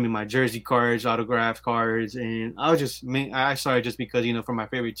 give me my jersey cards, autograph cards, and I started just because for my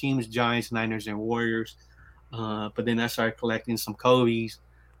favorite teams, Giants, Niners, and Warriors. But then I started collecting some Kobe's,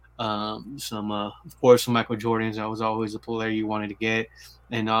 some of course some Michael Jordans. I was always a player you wanted to get,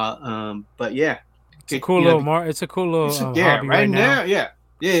 and but yeah, it's a cool little It's a cool little hobby right now. Yeah,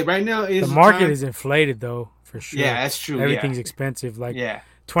 right now is the market is inflated though for sure. Yeah, that's true. Everything's expensive. Like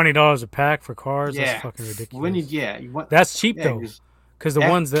 $20 a pack for cards. Yeah. That's fucking ridiculous. That's cheap though, because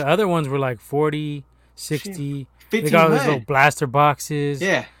the other ones were like 40, 60. They got those little blaster boxes.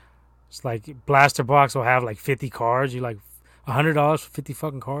 Yeah, it's like blaster box will have like 50 cards. You like $100 for 50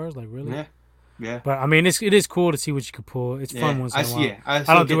 fucking cards. Like really? Yeah. Yeah. But I mean, it is cool to see what you can pull. It's fun once in a while. I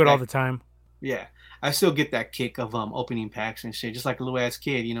don't do it all the time. Yeah. I still get that kick of opening packs and shit, just like a little ass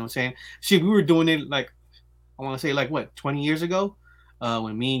kid. You know what I'm saying? Shit, we were doing it like I want to say like what 20 years ago,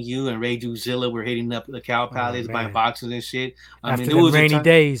 when me and you and Ray Duzilla were hitting up the Cow Palace buying boxes and shit. After the rainy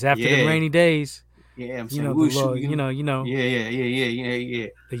days. Yeah, I'm saying, the little, you know. Yeah.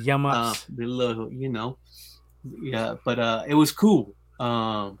 The yum ups. The little, yeah. But it was cool.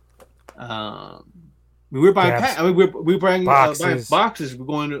 We were buying packs. I mean, we were buying boxes. We're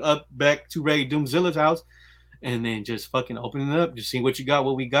going up back to Ray Doomzilla's house, and then just fucking opening it up, just seeing what you got,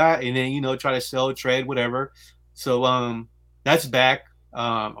 what we got, and then try to sell, trade, whatever. So that's back.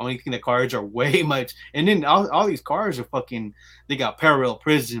 Only thing the cards are way much, and then all these cards are fucking. They got Parallel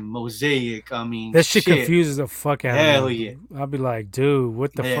Prism, Mosaic. I mean, that shit confuses the fuck out of me. Hell yeah! I'll be like, dude,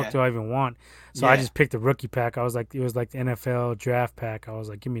 what the fuck do I even want? So I just picked a rookie pack. I was like, it was like the NFL draft pack. I was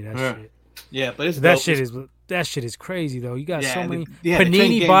like, give me that shit. Yeah, but that shit is crazy though. You got so many.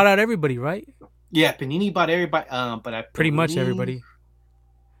 Panini bought out everybody, right? Yeah, Panini bought everybody. But pretty much everybody.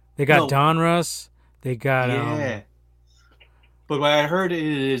 They got Donruss. They got But what I heard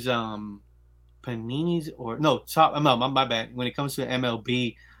is Panini's my bad. When it comes to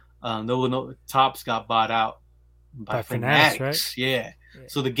MLB, Topps got bought out by Fanatics, right? Yeah.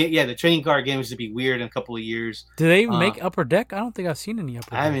 So the trading card game is to be weird in a couple of years. Do they even make Upper Deck? I don't think I've seen any Upper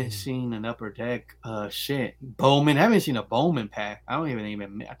Deck. I haven't seen an Upper Deck. Shit, Bowman. I haven't seen a Bowman pack. I don't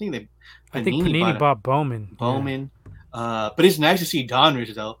even. I think Panini bought Bowman. Bowman. Yeah. But it's nice to see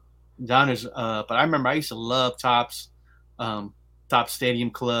Donruss though. Donruss. But I remember I used to love Topps. Topps Stadium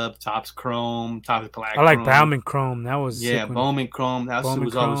Club, Topps Chrome, Topps Black. I like Bowman Chrome. That was Bowman Chrome. That was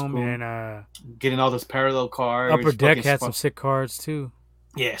always cool. And getting all those parallel cards. Upper Deck had some sick cards too.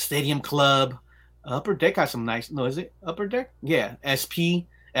 Yeah, Stadium Club. Upper Deck got some nice. No, is it Upper Deck? Yeah, SP,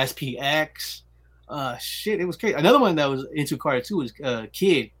 SPX. Shit, it was crazy. Another one that was into cards too was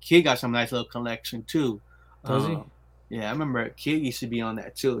Kid. Kid got some nice little collection too. Does he? Yeah, I remember Kid used to be on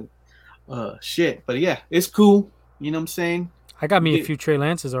that too. Shit, but yeah, it's cool. You know what I'm saying? I got me a few Trey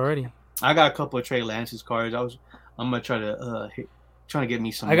Lances already. I got a couple of Trey Lances cards. I'm gonna try to trying to get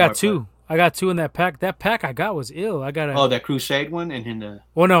me some. I got two. I got two in that pack. That pack I got was ill. I got that Crusade one and then the.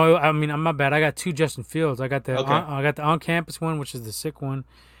 Well, no, I mean I'm not bad. I got two Justin Fields. I got the on campus one, which is the sick one,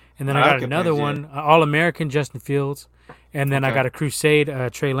 and then I got another one, All American Justin Fields, and then I got a Crusade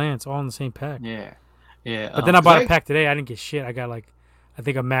Trey Lance, all in the same pack. Yeah. But then I bought a pack today. I didn't get shit. I got I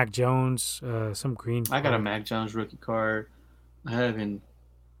think a Mac Jones, some green. I got a Mac Jones rookie card. I haven't.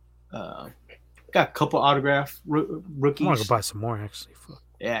 Got a couple autograph rookies. I want to go buy some more actually. Fuck.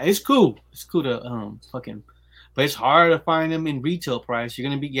 Yeah, it's cool. It's cool to fucking, but it's hard to find them in retail price. You're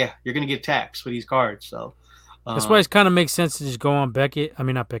gonna get taxed for these cards. So that's why it kind of makes sense to just go on Beckett. I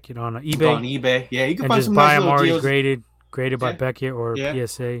mean, not Beckett, on eBay. Go on eBay, yeah, you can find some buy them already graded by Beckett or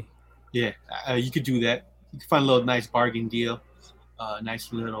PSA. Yeah, you could do that. You can find a little nice bargain deal.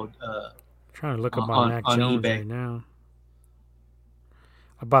 Nice little. Trying to look up my Mac Jones eBay right now.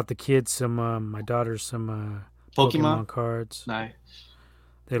 I bought the kids my daughters some Pokemon cards. Nice.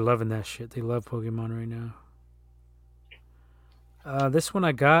 They're loving that shit. They love Pokemon right now. This one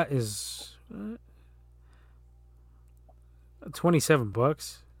I got is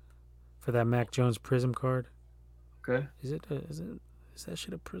 $27 for that Mac Jones Prism card. Okay. Is that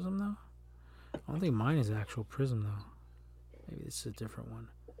shit a Prism though? I don't think mine is actual Prism though. Maybe this is a different one.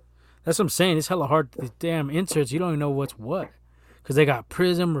 That's what I'm saying. It's hella hard. These damn inserts, you don't even know what's what. Because they got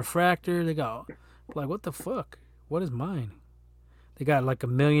Prism, Refractor. They got, what the fuck? What is mine? They got a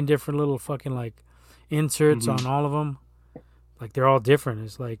million different little fucking inserts on all of them. They're all different.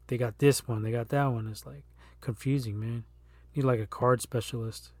 It's they got this one, they got that one. It's confusing, man. You need a card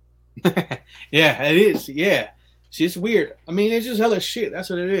specialist. Yeah, it is. Yeah. See, it's weird. I mean, it's just hella shit.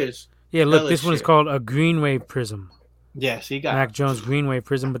 That's what it is. Yeah, look, this one is called a Green Wave Prism. Yeah, so you got. Mac Jones Green Wave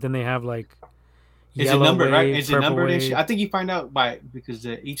Prism, but then they have like Is it yellow numbered, right? wave, Is it purple numbered and shit? wave. I think you find out by because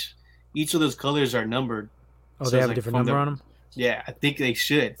each of those colors are numbered. Oh, So they it's have a like different from number the. on them. Yeah, I think they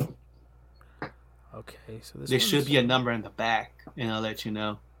should. Okay, so this There should one's. be a number in the back, and I'll let you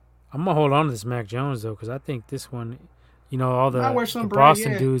know. I'm gonna hold on to this Mac Jones though, because I think this one, all Might wear the some bright,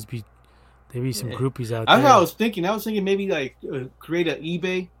 Boston yeah. dudes be some Yeah. groupies out That's what I there. was thinking. I was thinking maybe like create an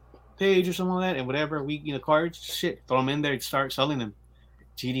eBay page or something like that, and whatever cards, shit, throw them in there and start selling them,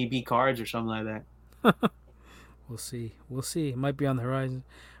 GDB cards or something like We'll see. We'll see. It might be on the horizon.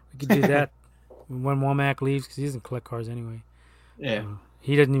 We could do that when Womack leaves because he doesn't collect cards anyway. Yeah,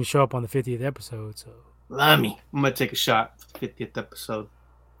 He doesn't even show up on the 50th episode. So Lummy. I'm gonna take a shot for the 50th episode.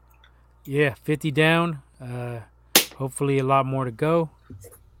 yeah, 50 down. Hopefully a lot more to go.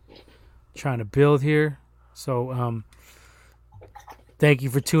 Trying to build here. So thank you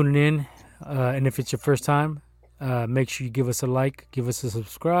for tuning in. And if it's your first time, make sure you give us a like, give us a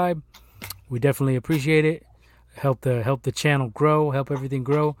subscribe. We definitely appreciate it. Help the channel grow, help everything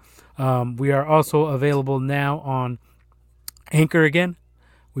grow. We are also available now on Anchor again.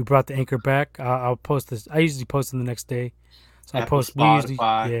 We brought the Anchor back. I'll post this. I usually post them the next day. So Apple, I post. We usually,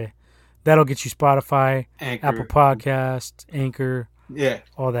 Spotify, yeah. That'll get you Spotify, Anchor. Apple Podcast, Anchor, Yeah,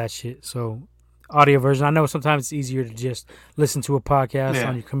 all that shit. So audio version. I know sometimes it's easier to just listen to a podcast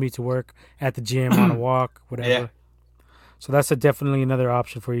on your commute to work, at the gym, on a walk, whatever. Yeah. So that's definitely another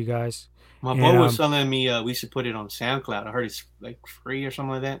option for you guys. My boy was telling me we should put it on SoundCloud. I heard it's like free or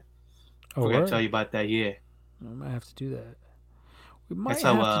something like that. Oh, Forgot to tell you about that. Yeah, I might have to do that. We might that's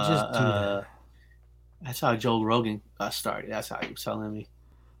have how, to just do that. That's how Joe Rogan got started. That's how he was telling me.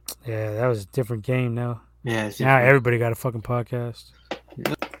 Yeah, that was a different game now. Yeah, it's Now different. everybody got a fucking podcast.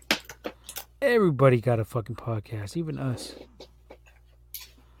 Everybody got a fucking podcast, even us.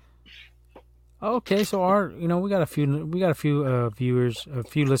 Okay, so we got a few viewers, a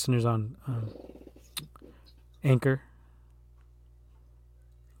few listeners on Anchor.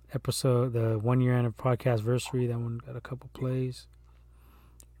 Episode, the 1 year podcast anniversary, that one got a couple plays.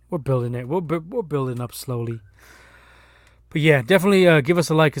 We're building it. We're building up slowly. But yeah, definitely give us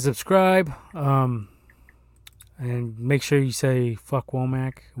a like and subscribe. And make sure you say fuck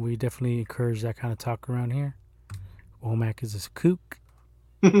Womack. We definitely encourage that kind of talk around here. Womack is a kook.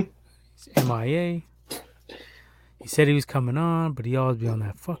 He's MIA. He said he was coming on, but he always be on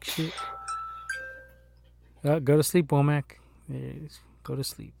that fuck shit. Go to sleep, Womack. Go to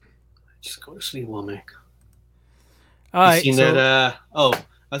sleep. Just go to sleep, Womack. All right. You seen that?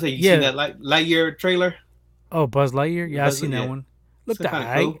 I say you seen that Lightyear trailer? Oh, Buzz Lightyear. Yeah, I seen that one. Look, cool.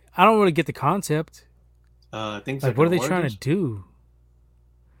 I don't really get the concept. Things like, what are they trying to do?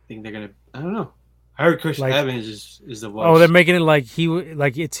 I think they're gonna. I don't know. I heard Chris Evans is the voice. Oh, they're making it like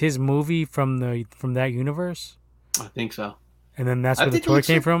it's his movie from that universe. I think so. And then that's where the toy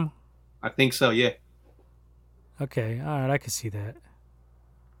came from. I think so. Yeah. Okay. All right. I can see that.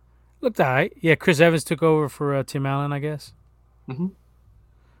 Looked alright. Yeah, Chris Evans took over for Tim Allen, I guess. Mm-hmm.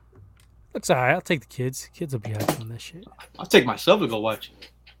 Looks alright. I'll take the kids. Kids will be hyped on that shit. I'll take myself to go watch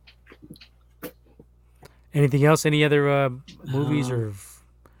it. Anything else? Any other movies or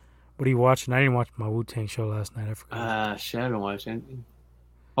what are you watching? I didn't watch my Wu-Tang show last night. I forgot. Shit, I haven't watched anything.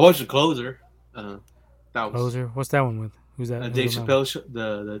 I watched The Closer. Closer? What's that one with? Who's that? Dave Chappelle show.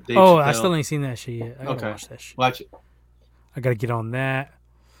 The Dave Chappelle. I still ain't seen that shit yet. I gotta watch that shit. Watch it. I gotta get on that.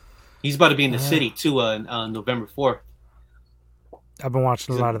 He's about to be in the city too on November 4th. I've been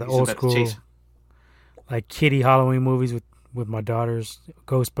watching a lot of the old school, like kiddie Halloween movies with my daughters.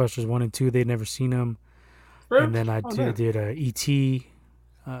 Ghostbusters 1 and 2. They'd never seen them. Really? And then I did E.T.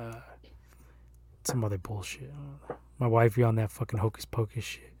 Some other bullshit. My wife be on that fucking Hocus Pocus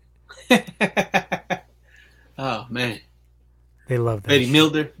shit. Oh man, they love that. Betty shit.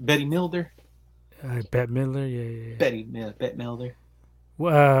 Milder. Betty Milder. Bette Midler. Yeah. Bette Midler.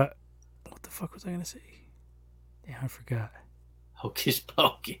 What the fuck was I gonna say? Damn, I forgot. Hocus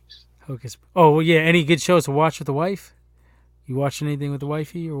Pocus. Oh well, yeah. Any good shows to watch with the wife? You watch anything with the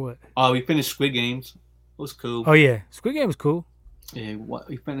wifey or what? Oh, we finished Squid Games. It was cool. Oh yeah, Squid Game was cool. Yeah,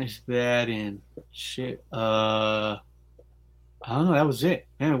 we finished that and shit. I don't know. That was it.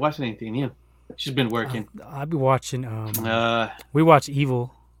 I haven't watched anything. Yeah, she's been working. I'll be watching. We watched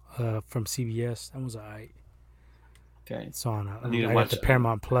Evil from CBS. That was alright. Okay, it's on. I need to watch the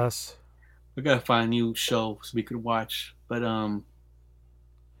Paramount Plus. We gotta find a new show so we could watch. But yeah,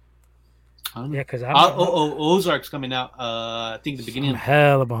 because Ozark's coming out. I think the beginning. I'm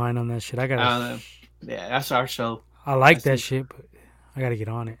hella behind on that shit. I gotta. Yeah, that's our show. I like that shit, but I gotta get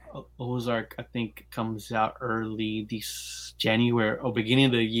on it. Ozark, I think, comes out early this January or beginning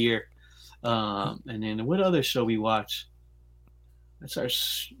of the year. And then what other show we watch? That's our.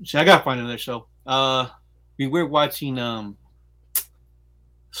 I gotta find another show. We were watching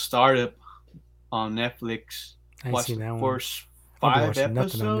Startup on Netflix. I ain't Watched seen the that one. first I've been 5 watching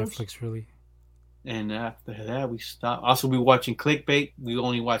nothing on episodes, Netflix really. and after that we stopped. Also, we watching Clickbait. We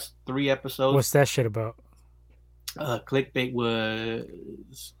only watched 3 episodes. What's that shit about? Clickbait was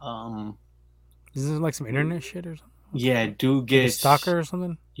Isn't it like some internet shit or something? yeah, dude Like a gets stalker or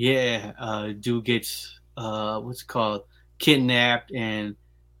something? Yeah, dude gets what's it called, kidnapped, and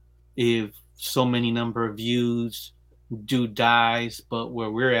if so many number of views, dude dies. But where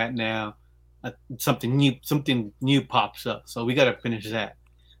we're at now, something new pops up. So we gotta finish that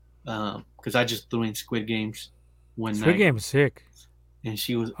because I just threw in Squid Games one Squid night, Game is sick. and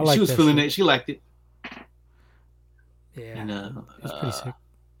she was I like that feeling shit. it. She liked it, Yeah, and it's pretty sick.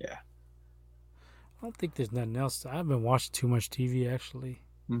 yeah. I don't think there's nothing else. I haven't watched too much TV actually.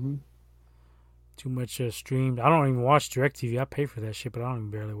 Mm-hmm. Too much streamed. I don't even watch DirecTV. I pay for that shit, but I don't even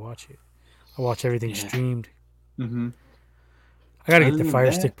barely watch it. I watch everything streamed. Mm-hmm. I gotta get the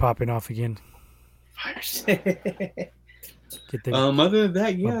Fire Stick popping off again. Fire Stick. Get the Other than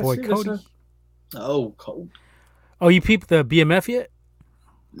that, yeah. my boy Cody. Oh, Cody. Oh, you peeped the BMF yet?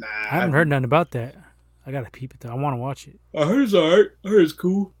 Nah, I haven't heard nothing about that. I gotta peep it though. I want to watch it. I heard it's alright. I heard it's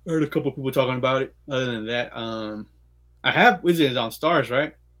cool. I heard a couple people talking about it. Other than that, I have. Is it on Stars,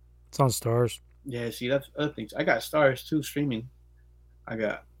 right? It's on Stars. Yeah. See, that's other things. I got Stars too streaming.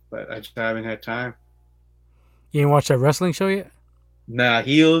 But I just haven't had time. You ain't watched that wrestling show yet? Nah,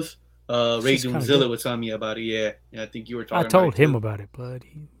 Heels. Ray She's kinda Doomzilla good. was telling me about it. Yeah. I think you were talking. I about told it him too. about it, but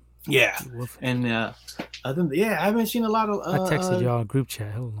Yeah, he woofed. and other than I haven't seen a lot of. I texted y'all in group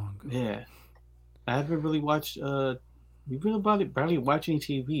chat hell long ago. Yeah, I haven't really watched. We've been barely watching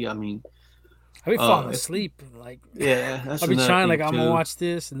TV. I mean, I be falling asleep and like yeah, that's I'll be another trying thing, like I'm gonna too. watch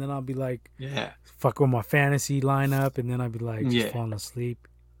this and then I'll be like Yeah, fuck with my fantasy lineup and then I'll be like just Yeah. falling asleep.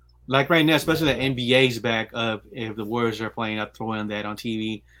 like right now, especially the NBA's back up. If the Warriors are playing, I'm throwing that on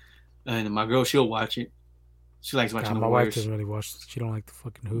TV, and my girl she'll watch it. She likes watching God, the my wife Warriors. doesn't really watch. She don't like the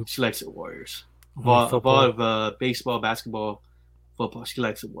fucking hoops. She likes the Warriors. Only Of all of baseball, basketball, football, she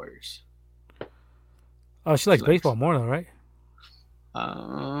likes the Warriors. Oh, she likes she likes- baseball more though, right?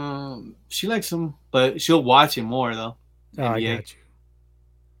 She likes them, but she'll watch it more though. Oh, I NBA. got you.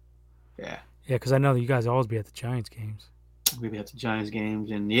 Yeah, Yeah, because I know that you guys always be at the Giants games. we be at the Giants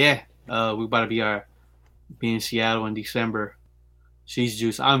games, and we about to be in Seattle in December. She's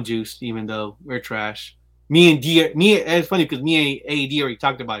juiced. I'm juiced, even though we're trash. It's funny because me and AD already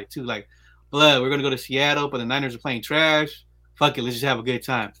talked about it too. Like, blood, we're gonna go to Seattle, but the Niners are playing trash. Fuck it, let's just have a good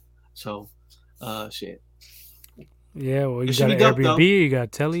time. So, shit. Yeah, well, you It should got an be dope, though. Airbnb, you got a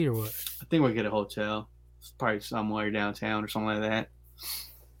telly, or what? I think we'll get a hotel. It's probably somewhere downtown or something like that.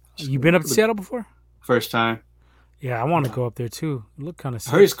 You been up to Seattle before? First time. Yeah, I want to go up there too. It look kind of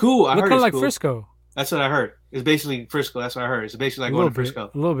I heard it's cool. I Look heard kind of it's like cool. Frisco. That's what I heard. It's basically Frisco. That's what I heard. It's basically like a going little to bit,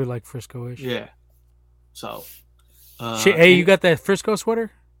 Frisco. a little bit like Frisco-ish. Yeah. So. Shit, hey, you got that Frisco sweater?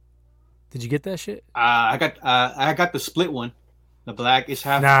 Did you get that shit? I got the split one. The black is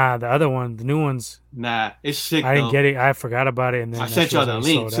half. Nah, the other one, the new ones. Nah, it's sick. I didn't though. get it. I forgot about it, and then I that sent shit y'all was the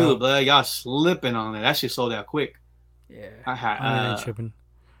already link sold too, out. but y'all slipping on it. That shit sold out quick. Yeah, I ain't tripping.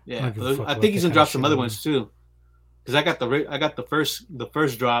 Yeah, give a fuck I about think he's that gonna kinda drop some shit other anymore. ones too. Because I got the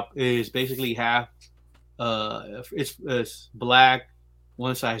first drop is basically half. It's black,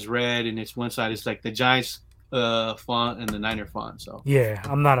 one side's red, and it's one side is like the Giants font and the Niner font. So Yeah,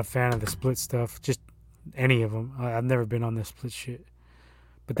 I'm not a fan of the split stuff. Just any of them. I've never been on the split shit.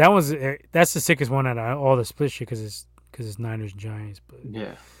 But that's the sickest one out of all the split shit because it's Niners and Giants. But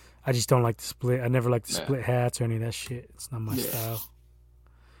yeah, I just don't like the split. I never liked the Yeah. split hats or any of that shit. It's not my Yeah. style.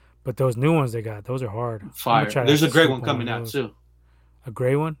 But those new ones they got, those are hard. I'm gonna fire. try to There's a great swoop one on coming of out those. too. A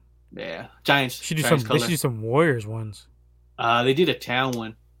gray one. Yeah, Giants. Should do Giants some. color. They should do some Warriors ones. They did a town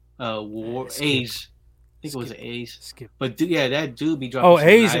one. Skip. A's. I think it was Skip. an A's. Skip. But that dude be dropping. Oh, some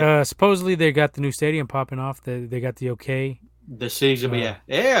A's. nice- Supposedly they got the new stadium popping off. They got the okay. the cities, but uh,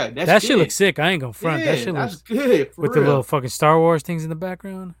 yeah, that's That good. shit looks sick. I ain't gonna front. Yeah, That shit that's looks good for with real. the little fucking Star Wars things in the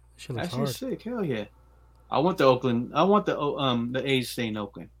background. That shit looks That hard. shit's sick. Hell yeah. I want the Oakland. I want the A's to stay in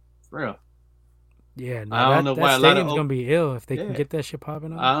Oakland. For real. Yeah, no, I don't know that why a lot of stadium's gonna be ill if they can Yeah. get that shit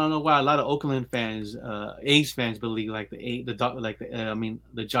popping I off. don't know why a lot of Oakland fans, A's fans, believe like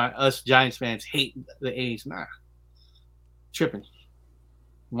us Giants fans hate the A's. Nah, tripping.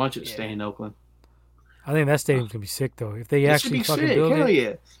 I want you to stay Yeah. in Oakland. I think that stadium's gonna be sick though. If they It should actually be fucking sick. build Hell it,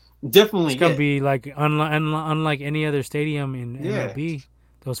 yeah, definitely. it's gonna Yeah. be like unlike any other stadium in Yeah. MLB.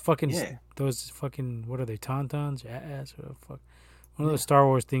 Those fucking Yeah. what are they? Tauntauns, ass, or fuck. One of those Star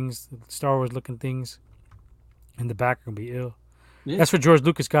Wars things, Star Wars looking things in the back are gonna be ill. Yeah. That's where George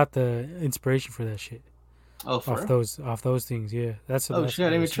Lucas got the inspiration for that shit. Oh, off those things. Yeah, that's shit! I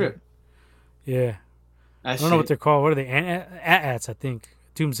didn't even trip. Yeah, I don't know what they're called. What are they? AT-ATs, I think.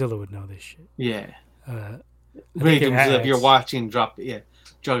 Doomzilla would know this shit. Yeah. Really, Doomzilla, if you're watching, drop a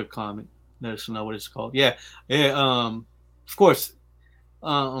comment. Let us know what it's called. Yeah. Yeah. Of course.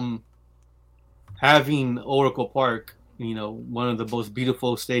 Having Oracle Park, one of the most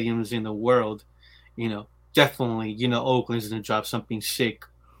beautiful stadiums in the world, definitely, Oakland's gonna drop something sick.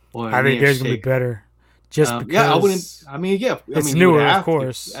 Or I think theirs gonna be better. Just because. Yeah, I wouldn't. I mean, yeah, it's newer, of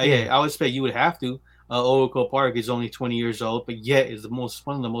course. Yeah, I would expect you would have to. Oracle Park is only 20 years old, but yet is one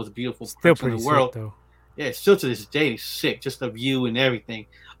of the most beautiful parks in the world. Sick, though. Yeah, still to this day, it's sick. Just the view and everything.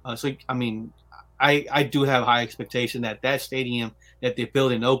 So I mean, I do have high expectation that stadium that they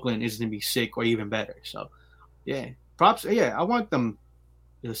build in Oakland is going to be sick or even better. So, yeah, props. Yeah, I want them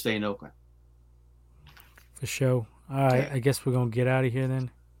to stay in Oakland. For sure. All right, I guess we're gonna get out of here then.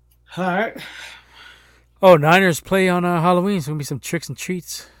 All right. Oh, Niners play on Halloween. So gonna be some tricks and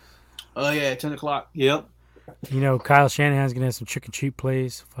treats. Oh yeah, 10 o'clock. Yep. Kyle Shanahan's gonna have some trick and treat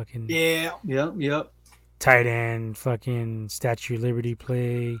plays. Fucking yeah. Yep. Tight end, fucking Statue of Liberty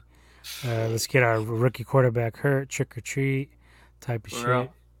play. Let's get our rookie quarterback hurt. Trick or treat type of shit.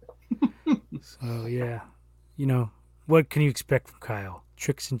 So yeah, what can you expect from Kyle?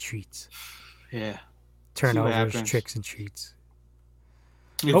 Tricks and treats. Yeah. Turnovers, tricks and treats.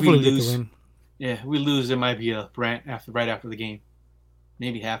 If hopefully we lose, get the win. Yeah, if we lose, there might be a rant right after the game.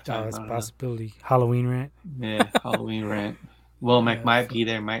 Maybe halftime. That's a possibility. Know. Halloween rant. Yeah, Halloween rant. Womack might be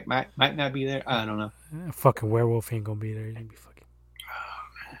there, might not be there. I don't know. Fucking werewolf ain't gonna be there. He's gonna be fucking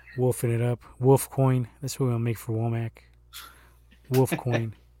wolfing it up. Wolf coin. That's what we're gonna make for Womack. Wolf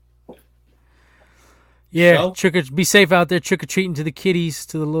coin. Yeah, be safe out there. Trick or treating to the kiddies,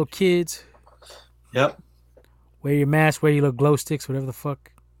 to the little kids. Yep. Wear your mask. Wear your little glow sticks. Whatever the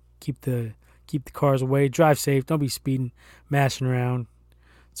fuck. Keep the cars away. Drive safe. Don't be speeding, mashing around.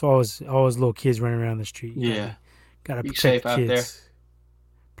 It's always little kids running around the street. Yeah. Gotta protect the kids. Out there.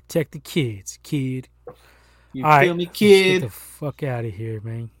 Protect the kids, kid. You all feel me, kid? Let's get the fuck out of here,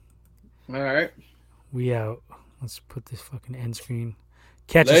 man. All right. We out. Let's put this fucking end screen.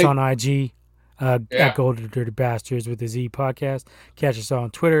 Catch us on IG at Gold Dirty Bastards with the Z podcast. Catch us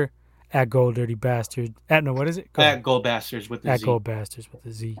on Twitter at Gold Dirty Bastard. What is it? At Gold Bastards with the Z. At Gold Bastards with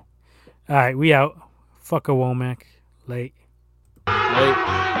the Z. All right, we out. Fuck a Womack. Late.